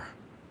stopped there?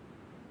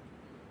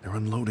 They're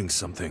unloading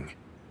something.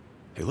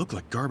 They look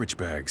like garbage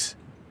bags.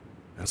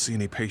 I don't see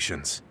any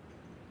patients.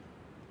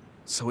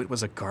 So it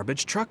was a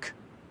garbage truck?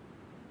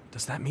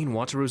 Does that mean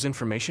Wataru's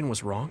information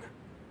was wrong?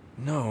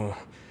 No.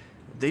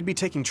 They'd be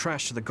taking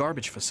trash to the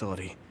garbage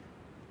facility.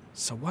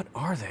 So what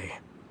are they?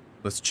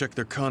 Let's check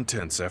their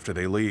contents after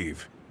they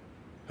leave.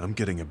 I'm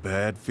getting a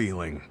bad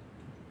feeling.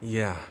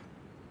 Yeah.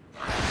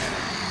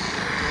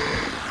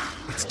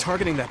 It's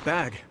targeting that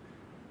bag.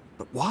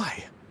 But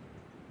why?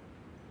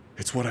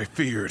 It's what I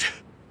feared.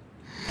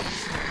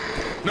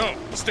 No,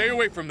 stay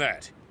away from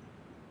that.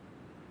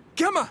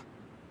 Gemma!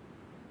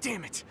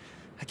 Damn it.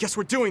 I guess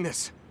we're doing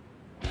this.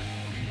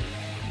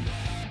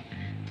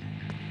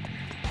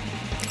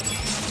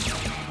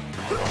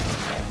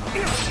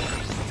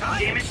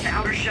 Damage to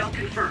outer shell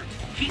confirmed.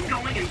 Keep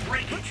going and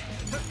break it.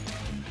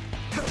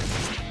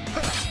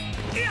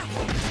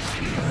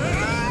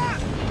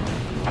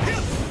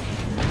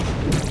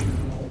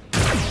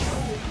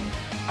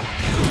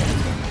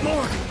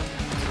 More!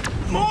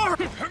 More!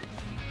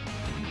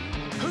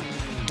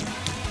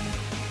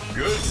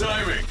 Good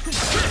timing.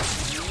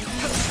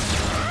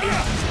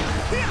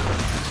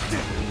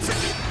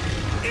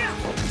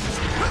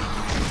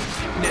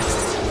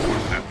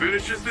 That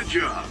finishes the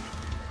job.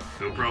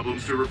 No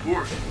problems to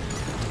report.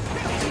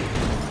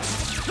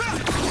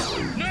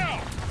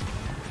 Now!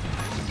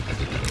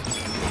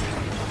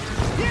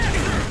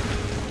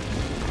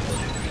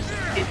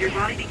 If your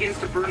body begins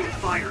to burn with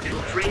fire,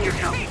 it'll drain your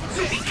health,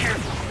 so be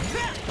careful.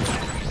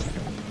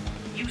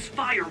 Use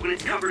fire when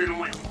it's covered in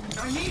oil.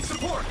 I need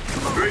support!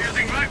 We're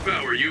using my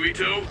power,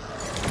 Yuito.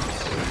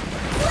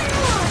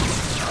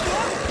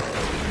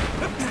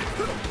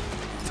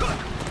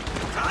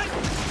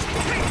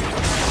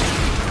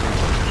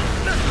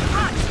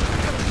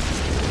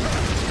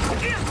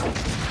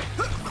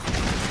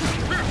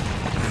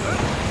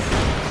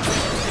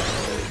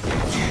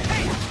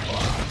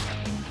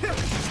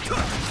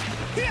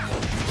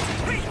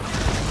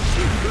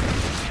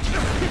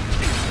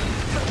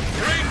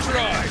 Brain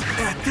drive!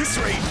 At this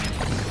rate!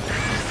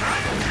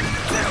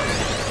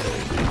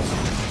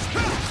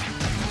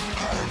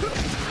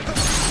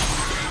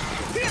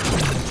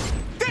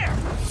 There!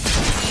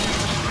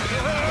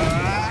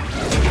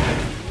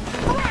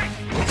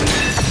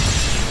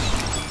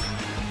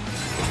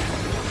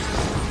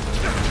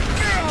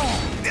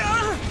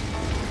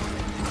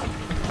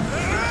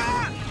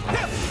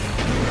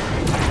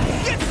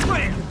 Get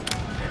square!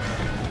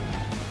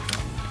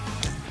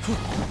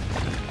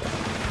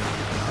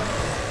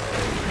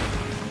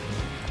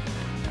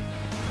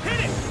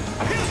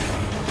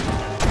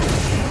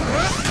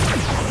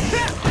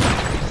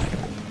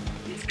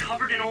 It's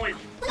covered in oil.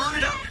 Burn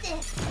it up.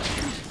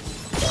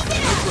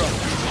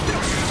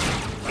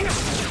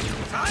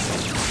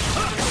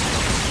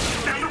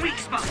 Found a weak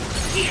spot.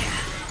 Yeah.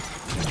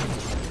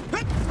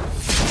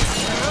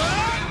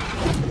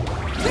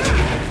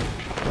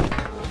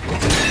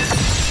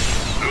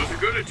 That was a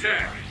good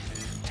attack.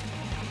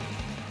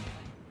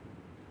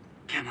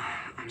 Gemma,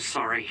 I'm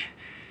sorry.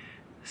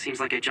 Seems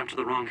like I jumped to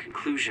the wrong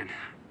conclusion.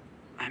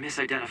 I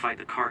misidentified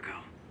the cargo.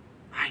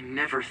 I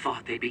never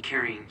thought they'd be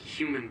carrying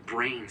human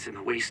brains in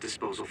the waste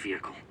disposal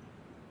vehicle.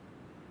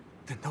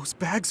 Then those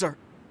bags are...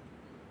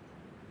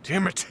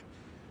 Damn it!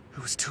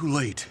 It was too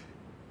late.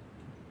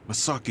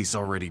 Masaki's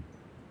already...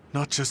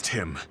 Not just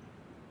him.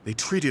 They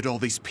treated all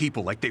these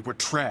people like they were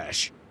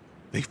trash.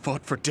 They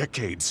fought for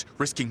decades,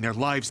 risking their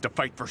lives to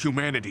fight for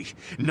humanity.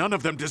 None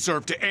of them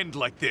deserve to end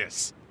like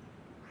this.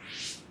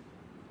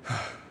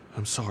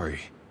 I'm sorry.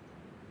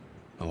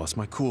 I lost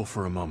my cool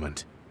for a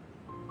moment.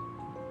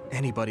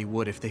 Anybody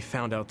would if they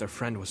found out their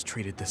friend was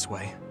treated this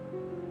way.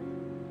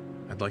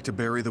 I'd like to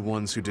bury the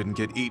ones who didn't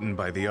get eaten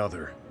by the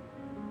other.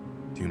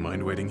 Do you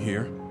mind waiting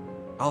here?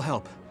 I'll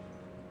help.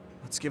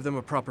 Let's give them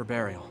a proper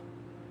burial.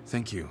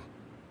 Thank you.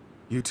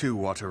 You too,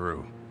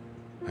 Wataru.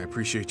 I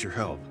appreciate your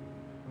help.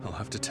 I'll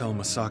have to tell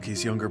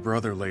Masaki's younger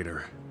brother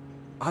later.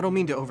 I don't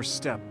mean to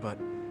overstep, but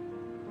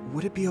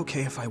would it be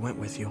okay if I went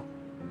with you?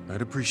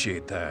 I'd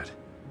appreciate that.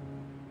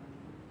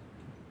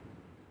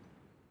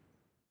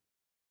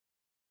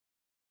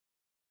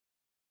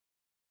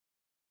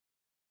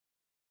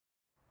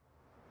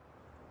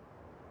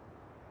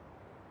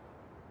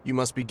 You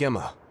must be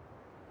Gemma.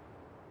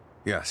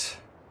 Yes.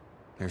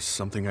 There's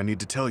something I need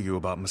to tell you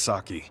about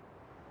Masaki.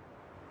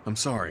 I'm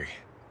sorry,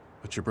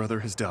 but your brother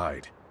has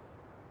died.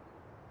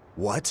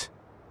 What?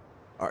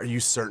 Are you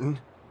certain?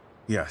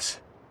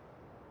 Yes.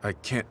 I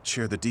can't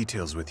share the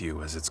details with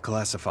you as it's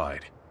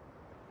classified.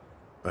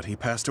 But he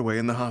passed away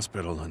in the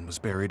hospital and was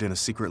buried in a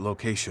secret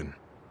location.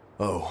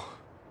 Oh.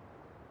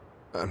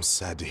 I'm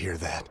sad to hear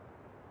that.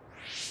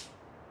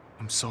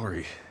 I'm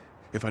sorry.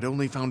 If I'd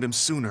only found him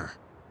sooner.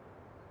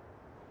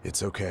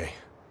 It's okay.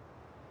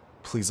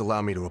 Please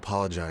allow me to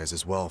apologize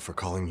as well for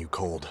calling you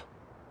cold.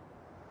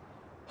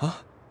 Huh?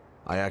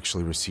 I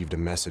actually received a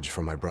message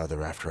from my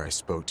brother after I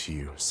spoke to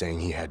you, saying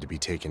he had to be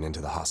taken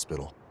into the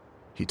hospital.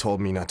 He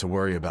told me not to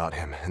worry about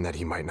him and that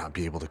he might not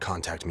be able to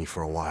contact me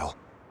for a while.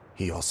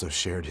 He also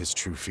shared his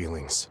true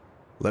feelings.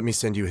 Let me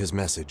send you his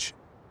message.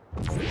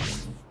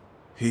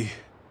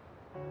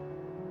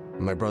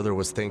 My brother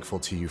was thankful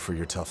to you for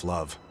your tough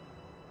love,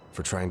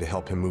 for trying to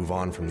help him move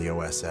on from the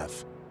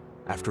OSF.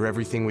 After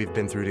everything we've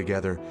been through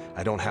together,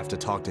 I don't have to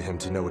talk to him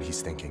to know what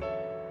he's thinking.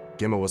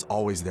 Gemma was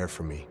always there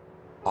for me,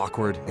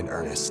 awkward and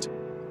earnest.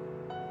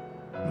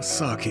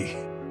 Masaki.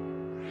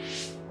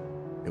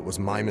 It was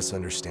my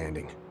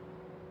misunderstanding.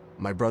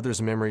 My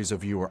brother's memories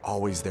of you were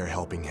always there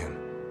helping him.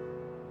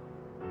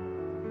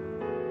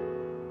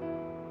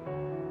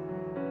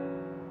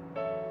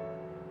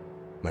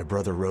 My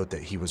brother wrote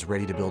that he was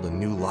ready to build a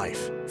new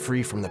life,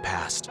 free from the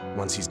past,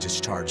 once he's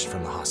discharged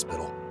from the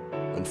hospital.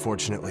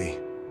 Unfortunately,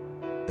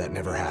 that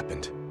never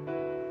happened.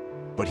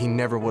 But he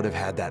never would have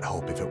had that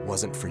hope if it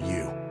wasn't for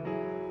you.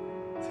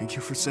 Thank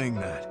you for saying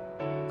that.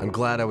 I'm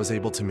glad I was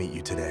able to meet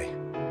you today.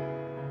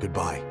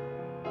 Goodbye.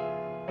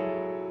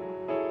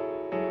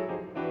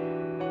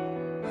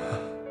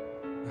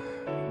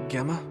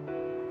 Gemma?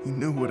 You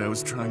knew what I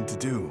was trying to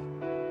do.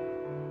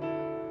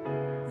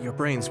 Your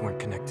brains weren't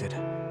connected,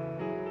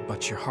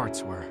 but your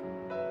hearts were.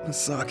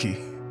 Masaki.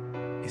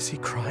 Is he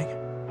crying?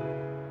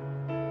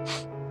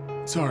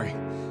 Sorry.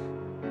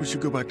 We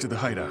should go back to the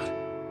hideout.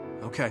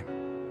 Okay.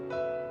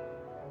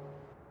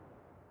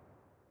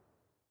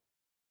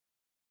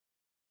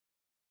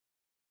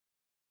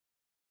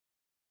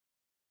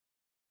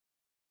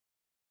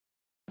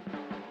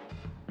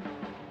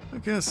 I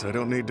guess I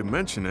don't need to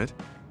mention it,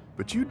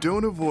 but you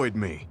don't avoid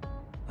me.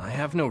 I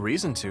have no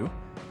reason to.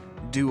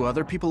 Do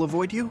other people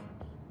avoid you?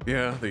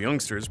 Yeah, the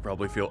youngsters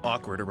probably feel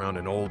awkward around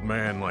an old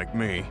man like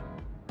me.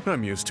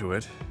 I'm used to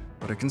it,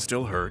 but it can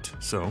still hurt,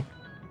 so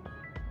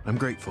I'm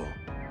grateful.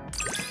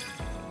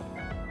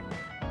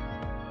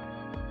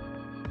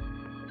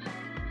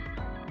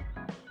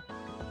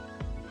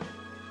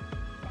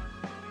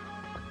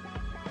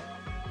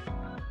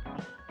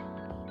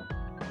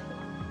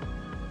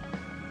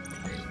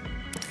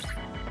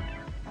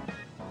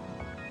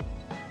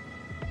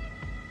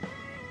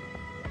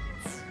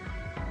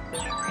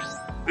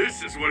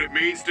 This is what it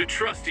means to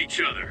trust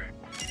each other.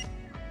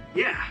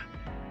 Yeah,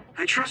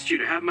 I trust you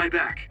to have my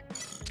back.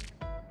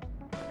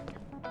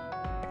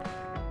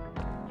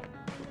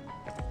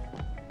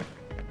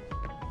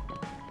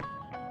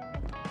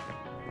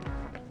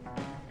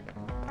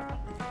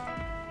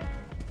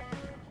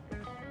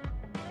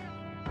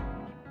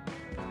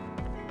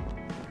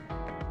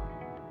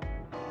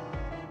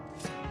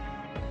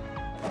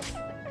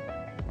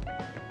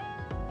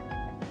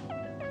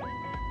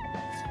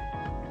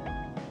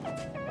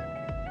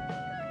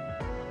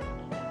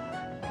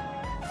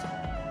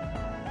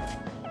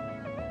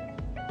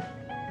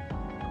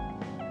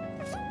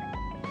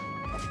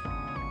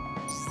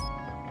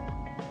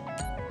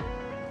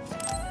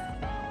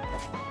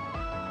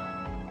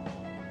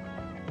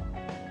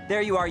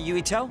 There you are,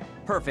 Yuito.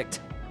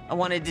 Perfect. I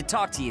wanted to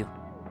talk to you.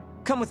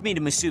 Come with me to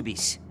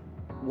Musubi's.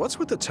 What's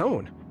with the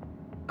tone?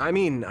 I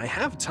mean, I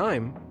have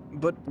time,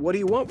 but what do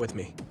you want with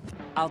me?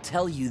 I'll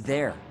tell you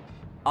there.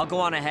 I'll go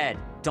on ahead.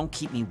 Don't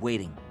keep me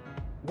waiting.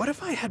 What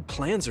if I had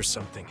plans or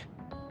something?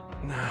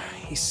 Nah,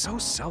 he's so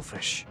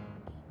selfish.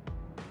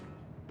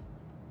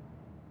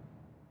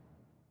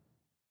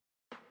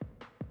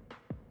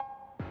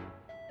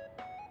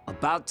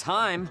 About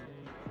time.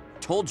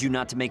 Told you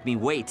not to make me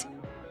wait.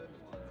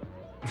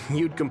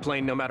 You'd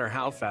complain no matter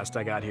how fast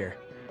I got here.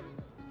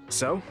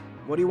 So,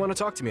 what do you want to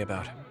talk to me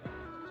about?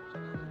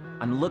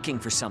 I'm looking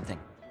for something.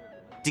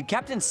 Did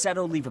Captain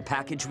Seto leave a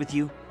package with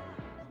you?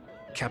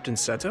 Captain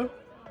Seto?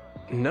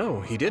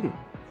 No, he didn't.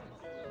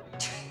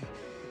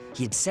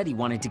 He had said he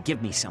wanted to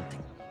give me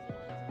something.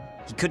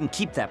 He couldn't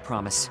keep that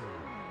promise,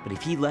 but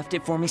if he left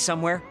it for me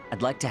somewhere,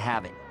 I'd like to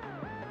have it.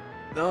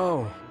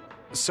 Oh,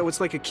 so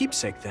it's like a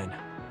keepsake then?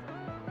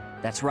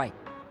 That's right.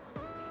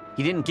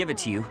 He didn't give it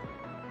to you,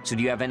 so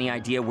do you have any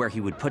idea where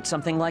he would put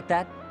something like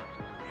that?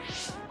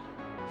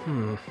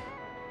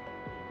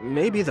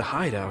 Maybe the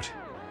hideout.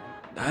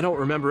 I don't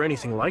remember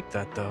anything like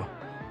that, though.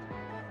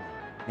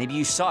 Maybe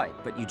you saw it,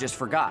 but you just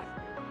forgot.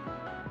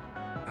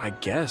 I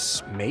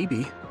guess,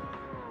 maybe.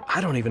 I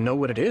don't even know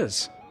what it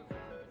is.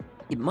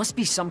 It must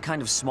be some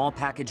kind of small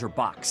package or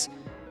box,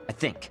 I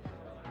think.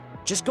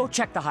 Just go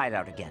check the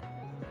hideout again.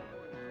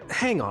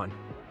 Hang on.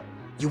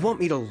 You want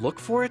me to look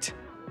for it?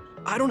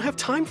 I don't have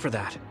time for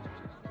that.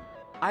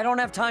 I don't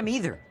have time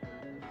either.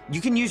 You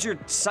can use your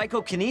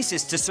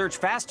psychokinesis to search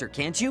faster,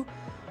 can't you?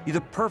 You're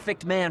the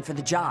perfect man for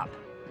the job.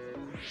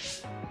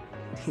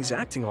 He's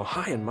acting all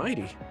high and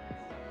mighty.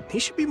 He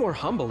should be more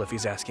humble if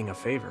he's asking a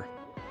favor.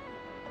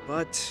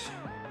 But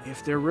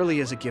if there really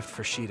is a gift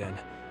for Shiden,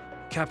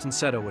 Captain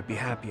Seto would be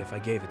happy if I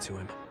gave it to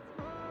him.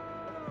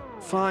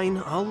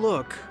 Fine, I'll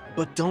look,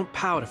 but don't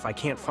pout if I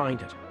can't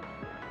find it.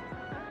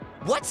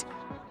 What?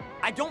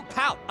 I don't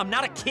pout. I'm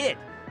not a kid.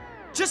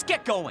 Just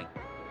get going.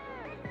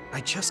 I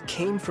just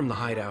came from the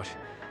hideout.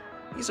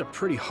 He's a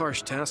pretty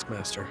harsh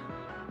taskmaster.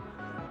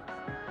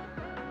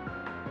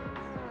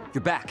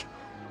 You're back.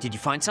 Did you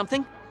find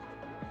something?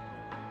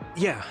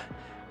 Yeah.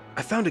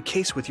 I found a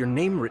case with your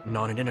name written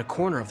on it in a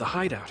corner of the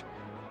hideout.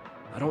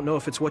 I don't know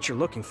if it's what you're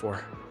looking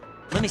for.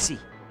 Let me see.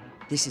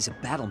 This is a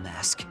battle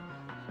mask.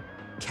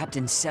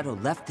 Captain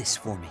Seto left this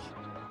for me.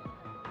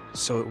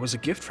 So it was a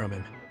gift from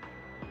him.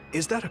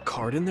 Is that a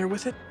card in there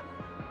with it?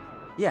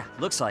 Yeah,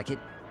 looks like it.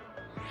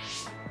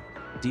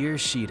 Dear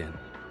Shiden,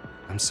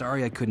 I'm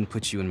sorry I couldn't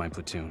put you in my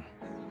platoon.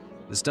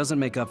 This doesn't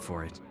make up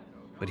for it,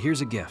 but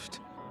here's a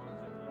gift.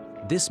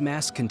 This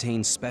mask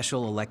contains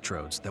special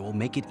electrodes that will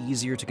make it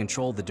easier to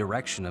control the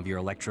direction of your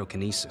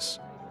electrokinesis.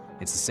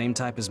 It's the same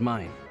type as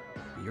mine,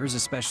 but yours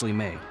is specially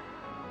made.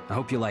 I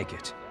hope you like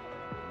it.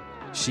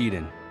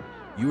 Shiden,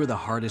 you are the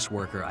hardest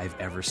worker I've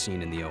ever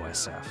seen in the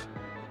OSF.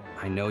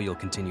 I know you'll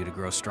continue to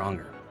grow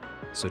stronger,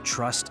 so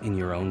trust in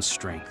your own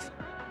strength.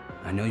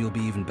 I know you'll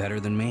be even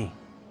better than me.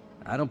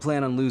 I don't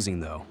plan on losing,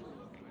 though.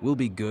 We'll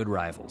be good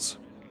rivals.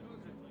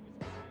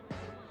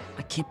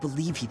 I can't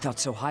believe he thought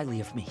so highly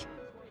of me.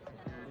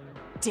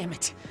 Damn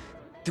it!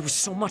 There was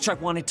so much I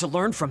wanted to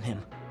learn from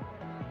him.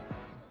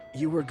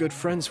 You were good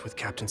friends with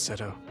Captain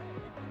Seto.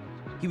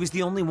 He was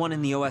the only one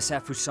in the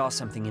OSF who saw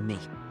something in me.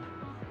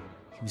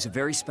 He was a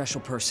very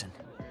special person.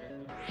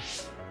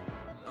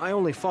 I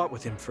only fought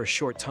with him for a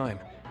short time,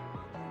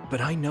 but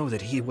I know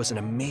that he was an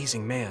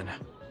amazing man.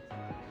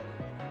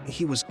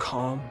 He was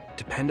calm,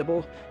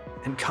 dependable,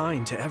 and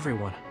kind to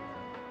everyone.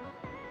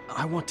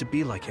 I want to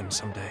be like him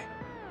someday.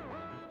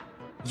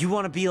 You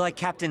want to be like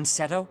Captain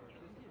Seto?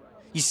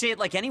 You say it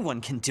like anyone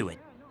can do it.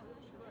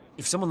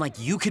 If someone like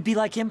you could be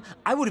like him,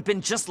 I would have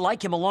been just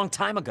like him a long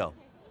time ago.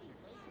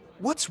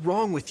 What's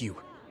wrong with you?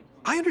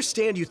 I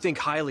understand you think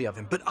highly of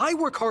him, but I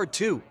work hard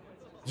too.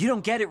 You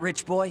don't get it,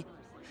 rich boy.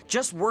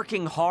 Just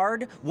working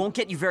hard won't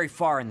get you very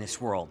far in this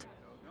world.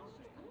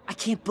 I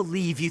can't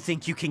believe you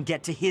think you can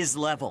get to his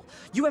level.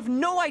 You have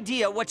no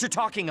idea what you're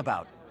talking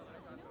about.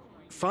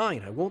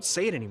 Fine, I won't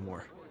say it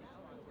anymore.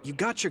 You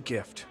got your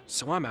gift,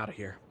 so I'm out of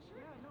here.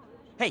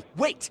 Hey,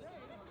 wait!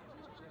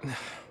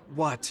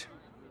 What?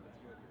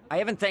 I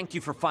haven't thanked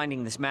you for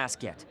finding this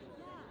mask yet.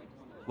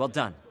 Well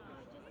done.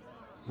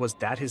 Was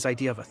that his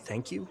idea of a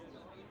thank you?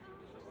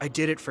 I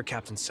did it for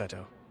Captain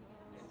Seto.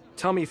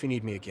 Tell me if you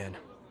need me again.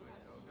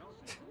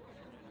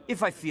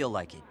 If I feel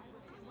like it.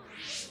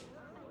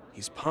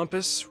 He's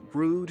pompous,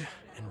 rude,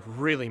 and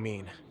really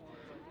mean.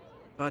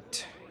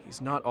 But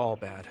he's not all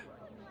bad,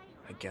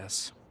 I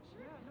guess.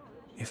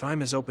 If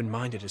I'm as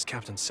open-minded as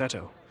Captain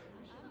Seto,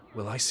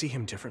 will I see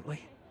him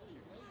differently?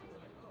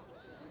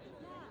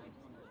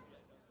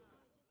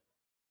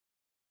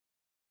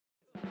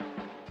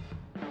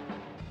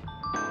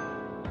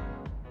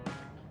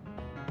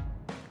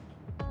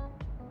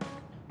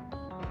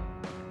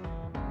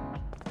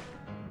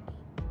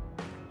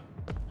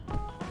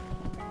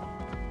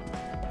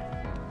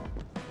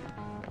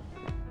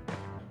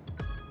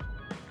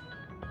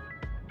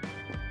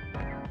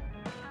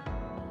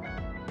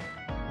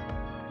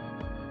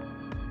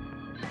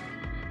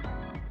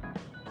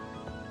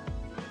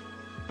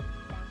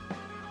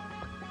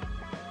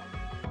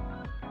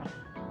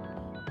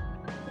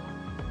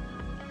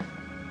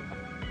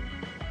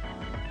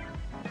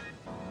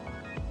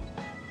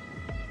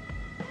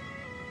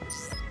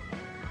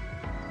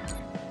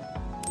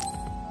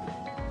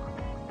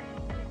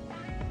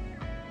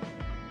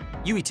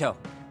 Yuito,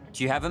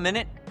 do you have a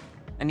minute?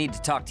 I need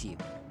to talk to you.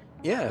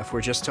 Yeah, if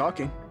we're just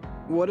talking.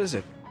 What is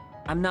it?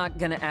 I'm not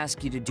gonna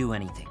ask you to do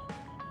anything.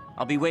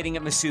 I'll be waiting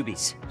at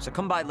Masubi's, so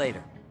come by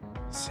later.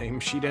 Same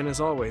Shiden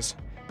as always.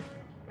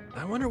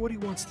 I wonder what he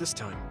wants this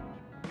time.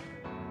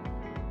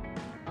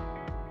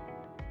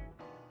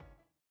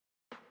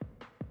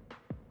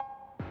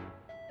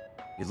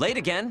 You're late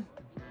again,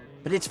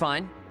 but it's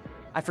fine.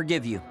 I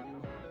forgive you.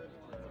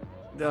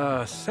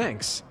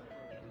 Thanks.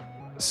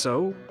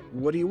 So,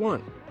 what do you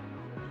want?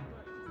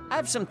 I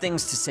have some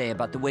things to say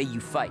about the way you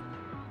fight.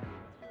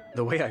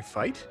 The way I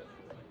fight?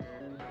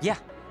 Yeah.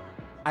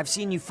 I've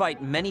seen you fight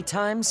many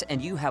times,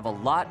 and you have a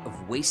lot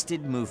of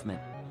wasted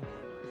movement.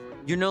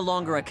 You're no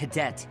longer a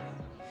cadet.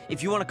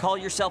 If you want to call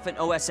yourself an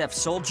OSF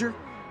soldier,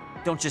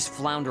 don't just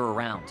flounder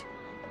around.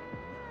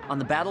 On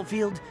the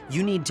battlefield,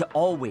 you need to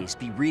always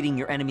be reading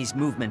your enemy's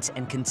movements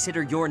and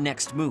consider your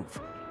next move.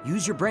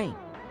 Use your brain.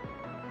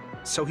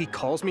 So he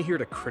calls me here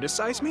to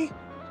criticize me?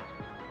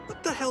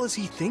 What the hell is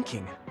he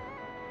thinking?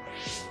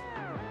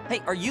 Hey,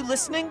 are you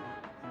listening?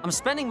 I'm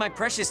spending my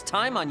precious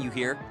time on you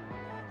here.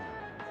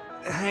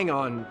 Hang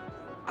on.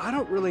 I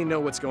don't really know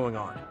what's going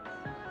on.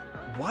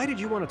 Why did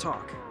you want to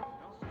talk?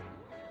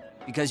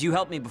 Because you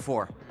helped me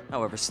before,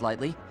 however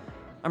slightly.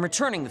 I'm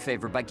returning the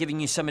favor by giving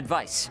you some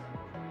advice.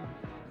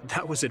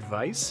 That was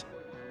advice?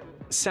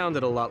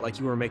 Sounded a lot like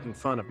you were making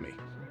fun of me.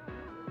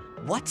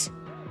 What?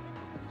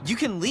 You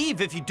can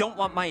leave if you don't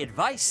want my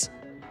advice.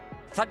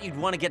 Thought you'd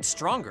want to get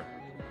stronger.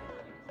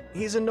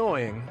 He's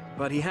annoying,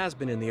 but he has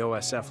been in the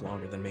OSF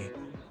longer than me.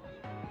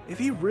 If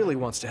he really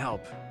wants to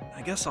help,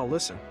 I guess I'll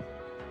listen.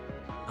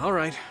 All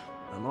right,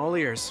 I'm all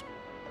ears.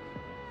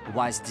 A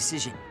wise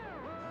decision.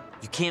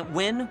 You can't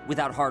win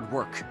without hard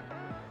work.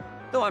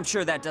 Though I'm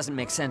sure that doesn't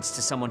make sense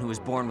to someone who was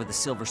born with a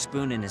silver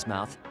spoon in his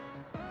mouth.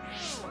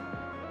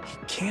 He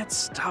can't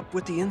stop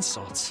with the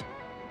insults.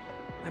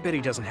 I bet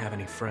he doesn't have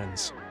any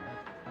friends.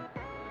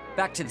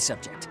 Back to the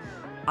subject.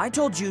 I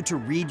told you to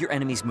read your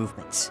enemy's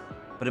movements,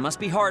 but it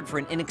must be hard for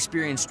an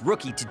inexperienced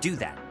rookie to do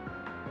that.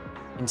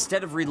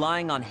 Instead of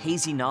relying on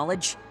hazy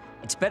knowledge,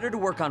 it's better to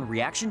work on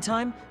reaction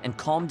time and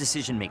calm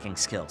decision-making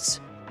skills.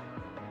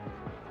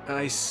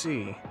 I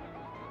see.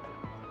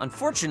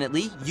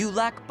 Unfortunately, you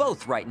lack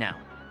both right now.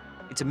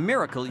 It's a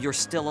miracle you're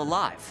still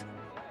alive.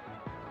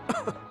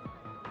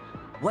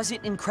 Was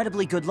it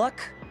incredibly good luck,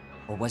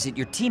 or was it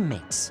your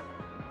teammates?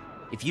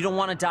 If you don't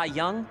want to die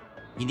young,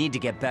 you need to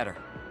get better.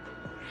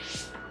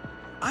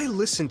 I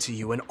listened to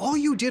you, and all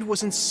you did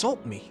was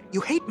insult me.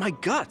 You hate my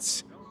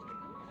guts.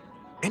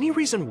 Any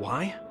reason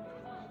why?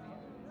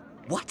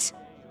 What?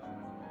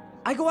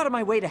 I go out of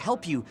my way to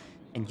help you,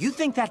 and you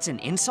think that's an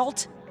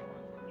insult?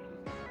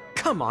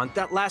 Come on,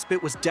 that last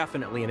bit was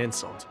definitely an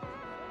insult.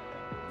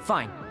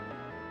 Fine.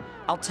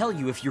 I'll tell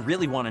you if you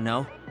really want to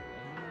know.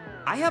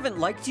 I haven't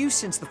liked you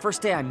since the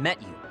first day I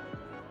met you.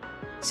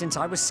 Since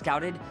I was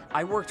scouted,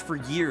 I worked for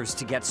years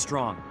to get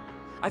strong.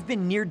 I've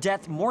been near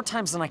death more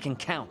times than I can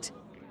count.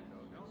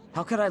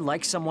 How could I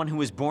like someone who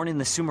was born in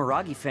the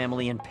Sumeragi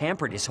family and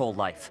pampered his whole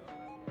life?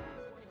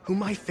 Who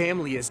my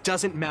family is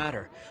doesn't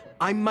matter.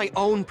 I'm my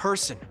own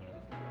person.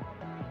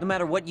 No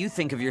matter what you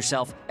think of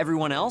yourself,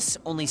 everyone else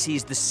only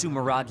sees the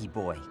Sumeragi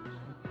boy.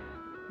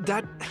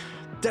 That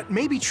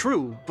may be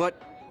true, but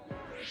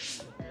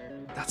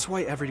that's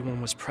why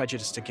everyone was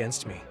prejudiced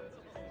against me,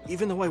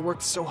 even though I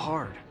worked so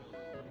hard.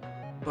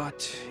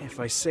 But if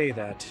I say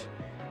that,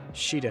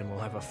 Shiden will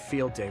have a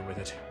field day with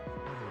it.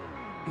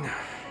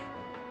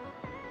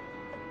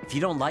 If you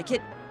don't like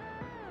it,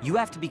 You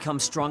have to become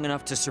strong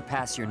enough to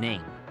surpass your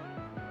name.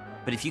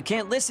 But if you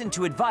can't listen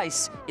to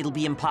advice, it'll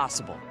be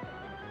impossible.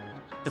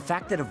 The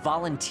fact that a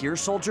volunteer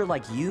soldier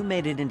like you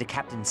made it into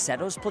Captain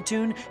Seto's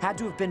platoon had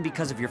to have been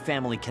because of your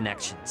family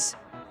connections.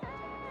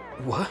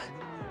 What?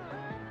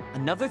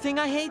 Another thing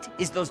I hate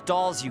is those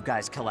dolls you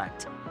guys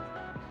collect.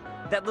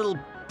 That little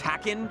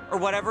pack-in or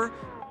whatever.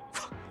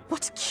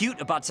 What's cute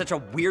about such a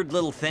weird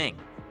little thing?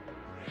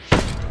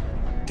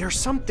 There are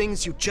some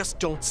things you just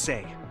don't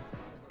say.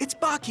 It's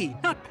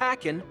Baki, not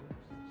Packin.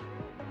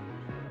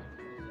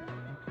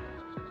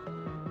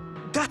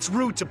 That's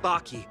rude to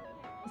Baki.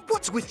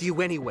 What's with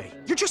you anyway?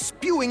 You're just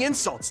spewing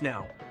insults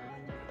now.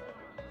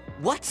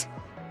 What?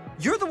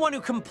 You're the one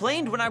who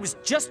complained when I was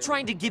just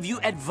trying to give you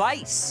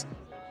advice.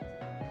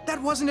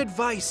 That wasn't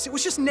advice. It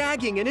was just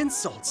nagging and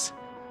insults.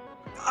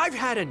 I've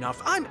had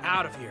enough. I'm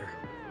out of here.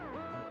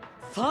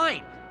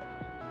 Fine.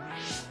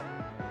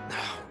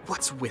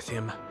 What's with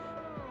him?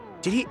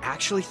 Did he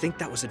actually think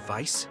that was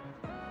advice?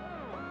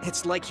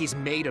 It's like he's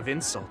made of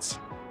insults.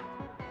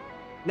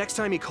 Next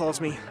time he calls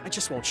me, I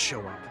just won't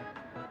show up.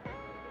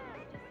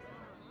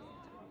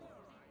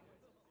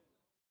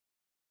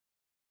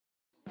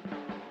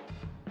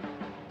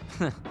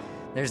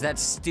 There's that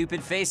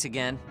stupid face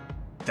again.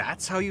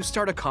 That's how you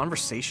start a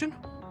conversation?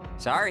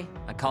 Sorry,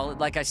 I call it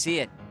like I see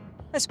it.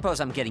 I suppose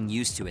I'm getting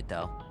used to it,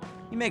 though.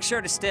 You make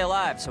sure to stay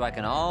alive so I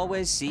can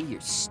always see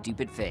your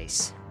stupid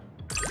face.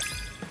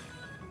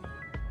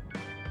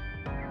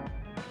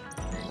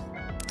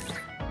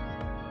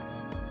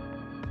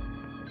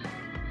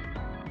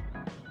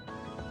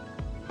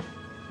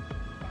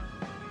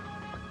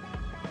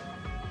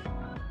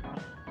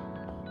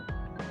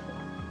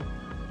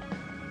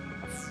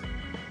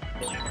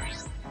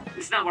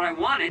 It's not what I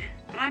wanted,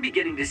 but I'm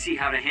beginning to see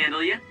how to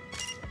handle you.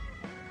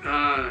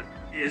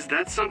 Is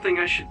that something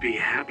I should be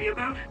happy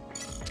about?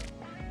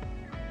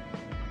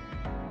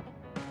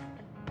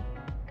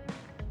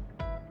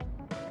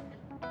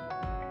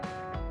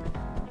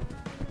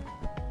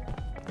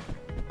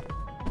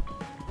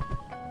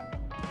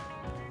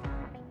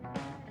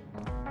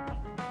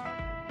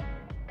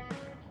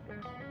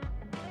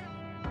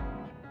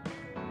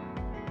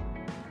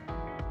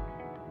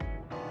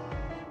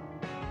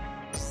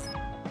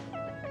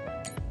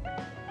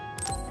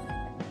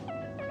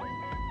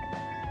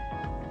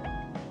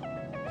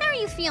 How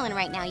are you feeling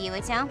right now,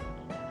 Yuito?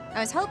 I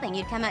was hoping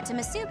you'd come out to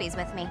Masubi's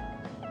with me.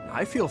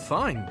 I feel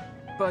fine,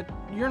 but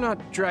you're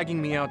not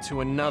dragging me out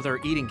to another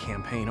eating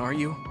campaign, are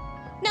you?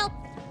 Nope.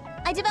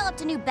 I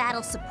developed a new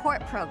battle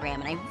support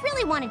program, and I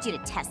really wanted you to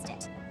test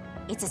it.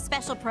 It's a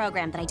special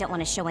program that I don't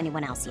want to show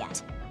anyone else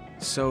yet.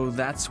 So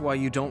that's why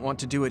you don't want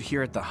to do it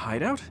here at the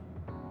hideout?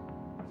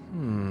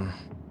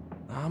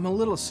 I'm a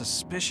little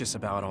suspicious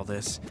about all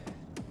this,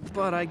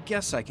 but I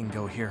guess I can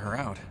go hear her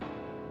out.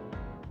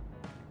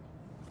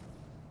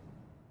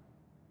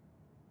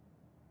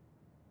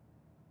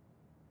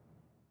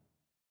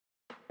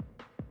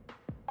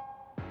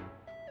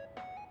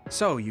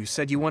 So, you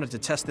said you wanted to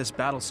test this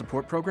battle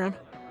support program?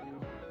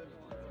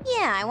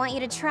 Yeah, I want you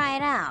to try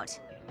it out.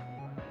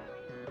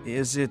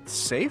 Is it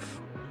safe?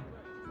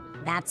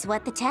 That's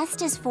what the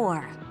test is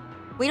for.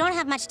 We don't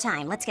have much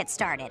time. Let's get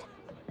started.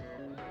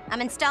 I'm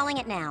installing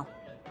it now.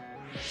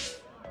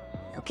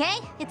 Okay,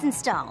 it's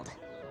installed.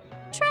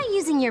 Try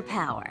using your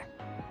power.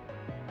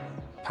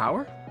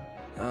 Power?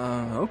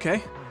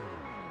 Okay.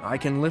 I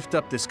can lift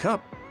up this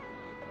cup.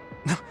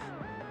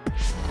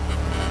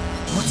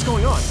 What's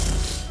going on?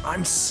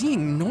 I'm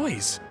seeing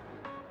noise.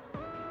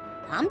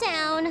 Calm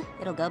down.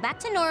 It'll go back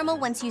to normal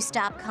once you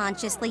stop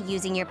consciously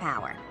using your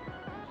power.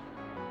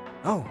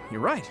 Oh,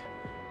 you're right.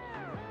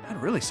 That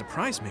really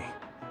surprised me.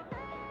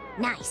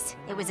 Nice.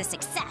 It was a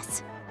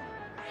success.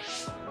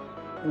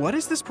 What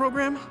is this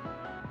program?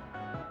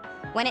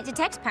 When it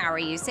detects power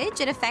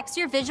usage, it affects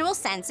your visual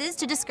senses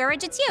to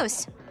discourage its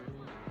use.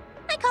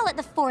 I call it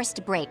the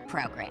Forced Break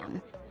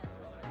program.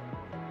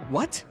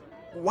 What?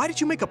 Why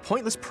did you make a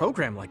pointless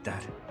program like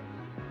that?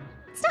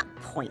 It's not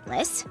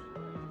pointless.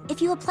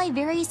 If you apply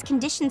various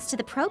conditions to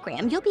the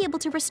program, you'll be able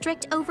to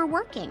restrict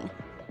overworking.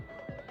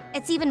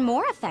 It's even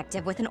more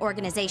effective with an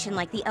organization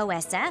like the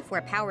OSF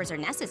where powers are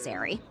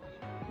necessary.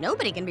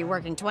 Nobody can be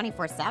working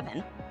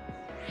 24/7.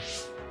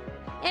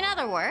 In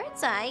other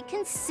words, I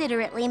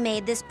considerately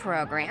made this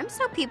program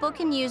so people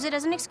can use it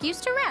as an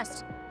excuse to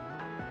rest.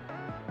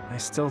 I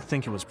still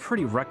think it was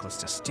pretty reckless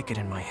to stick it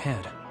in my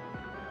head.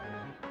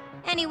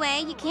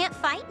 Anyway, you can't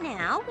fight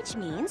now, which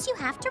means you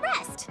have to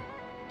rest.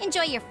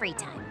 Enjoy your free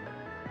time.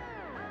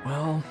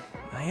 Well,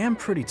 I am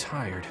pretty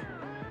tired.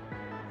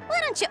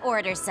 Why don't you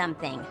order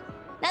something?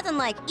 Nothing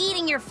like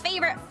eating your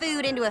favorite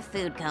food into a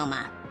food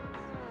coma.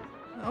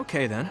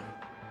 Okay, then.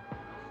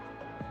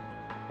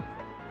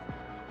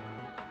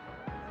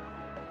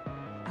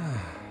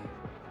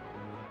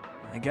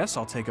 I guess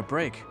I'll take a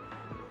break.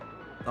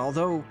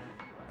 Although,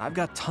 I've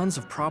got tons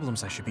of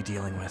problems I should be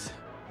dealing with.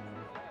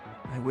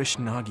 I wish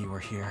Nagi were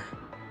here.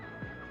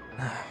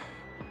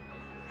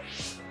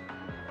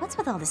 What's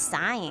with all the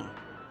sighing?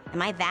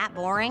 Am I that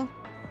boring?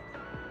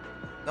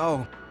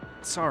 Oh,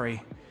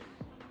 sorry.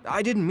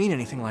 I didn't mean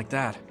anything like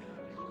that.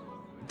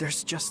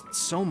 There's just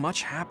so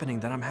much happening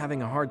that I'm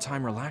having a hard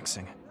time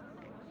relaxing.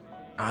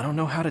 I don't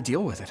know how to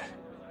deal with it.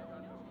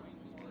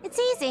 It's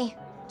easy.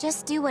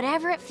 Just do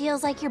whatever it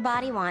feels like your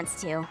body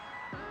wants to.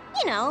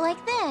 You know,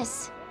 like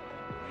this.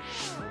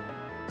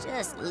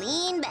 Just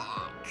lean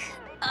back.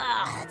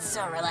 Ah, that's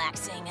so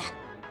relaxing.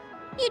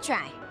 You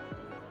try.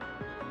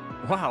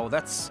 Wow,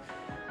 that's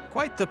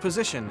quite the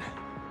position.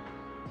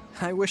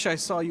 I wish I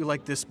saw you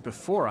like this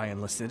before I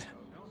enlisted.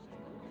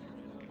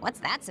 What's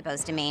that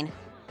supposed to mean?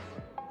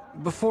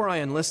 Before I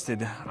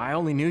enlisted, I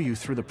only knew you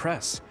through the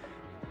press.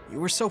 You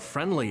were so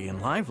friendly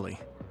and lively.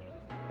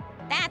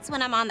 That's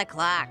when I'm on the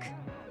clock.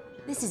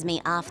 This is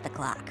me off the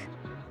clock.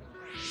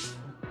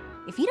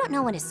 If you don't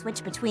know when to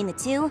switch between the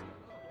two,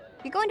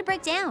 you're going to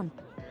break down.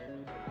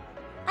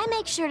 I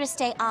make sure to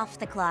stay off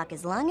the clock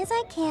as long as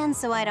I can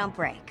so I don't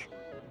break.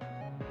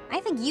 I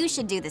think you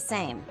should do the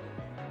same.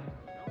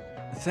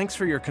 Thanks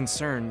for your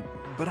concern,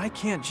 but I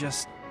can't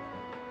just...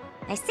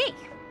 I see.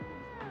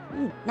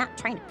 I'm not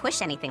trying to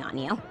push anything on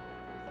you.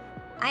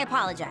 I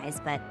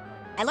apologize, but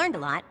I learned a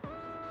lot.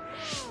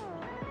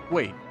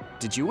 Wait,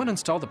 did you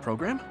uninstall the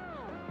program?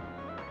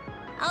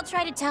 I'll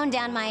try to tone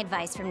down my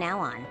advice from now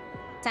on.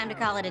 Time to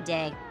call it a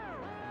day.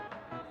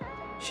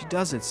 She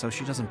does it so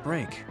she doesn't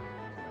break.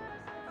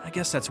 I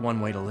guess that's one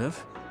way to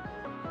live.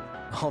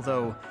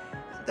 Although,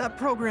 that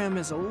program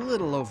is a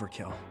little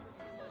overkill.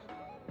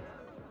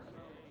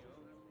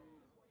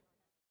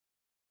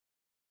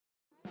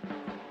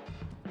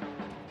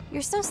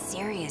 You're so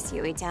serious,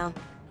 Yuito.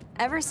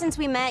 Ever since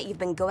we met, you've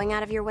been going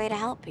out of your way to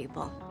help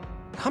people.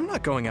 I'm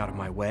not going out of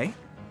my way.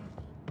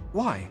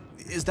 Why?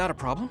 Is that a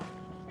problem?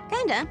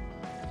 Kinda.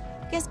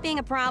 Guess being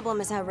a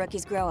problem is how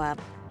rookies grow up.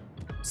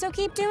 So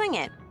keep doing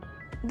it.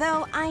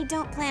 Though I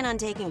don't plan on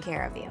taking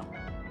care of you.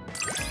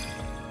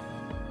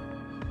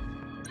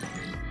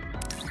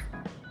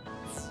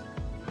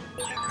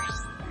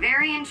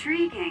 Very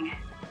intriguing.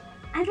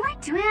 I'd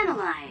like to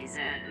analyze,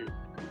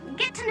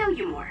 get to know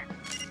you more.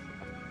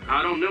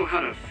 I don't know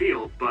how to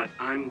feel, but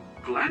I'm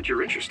glad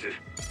you're interested.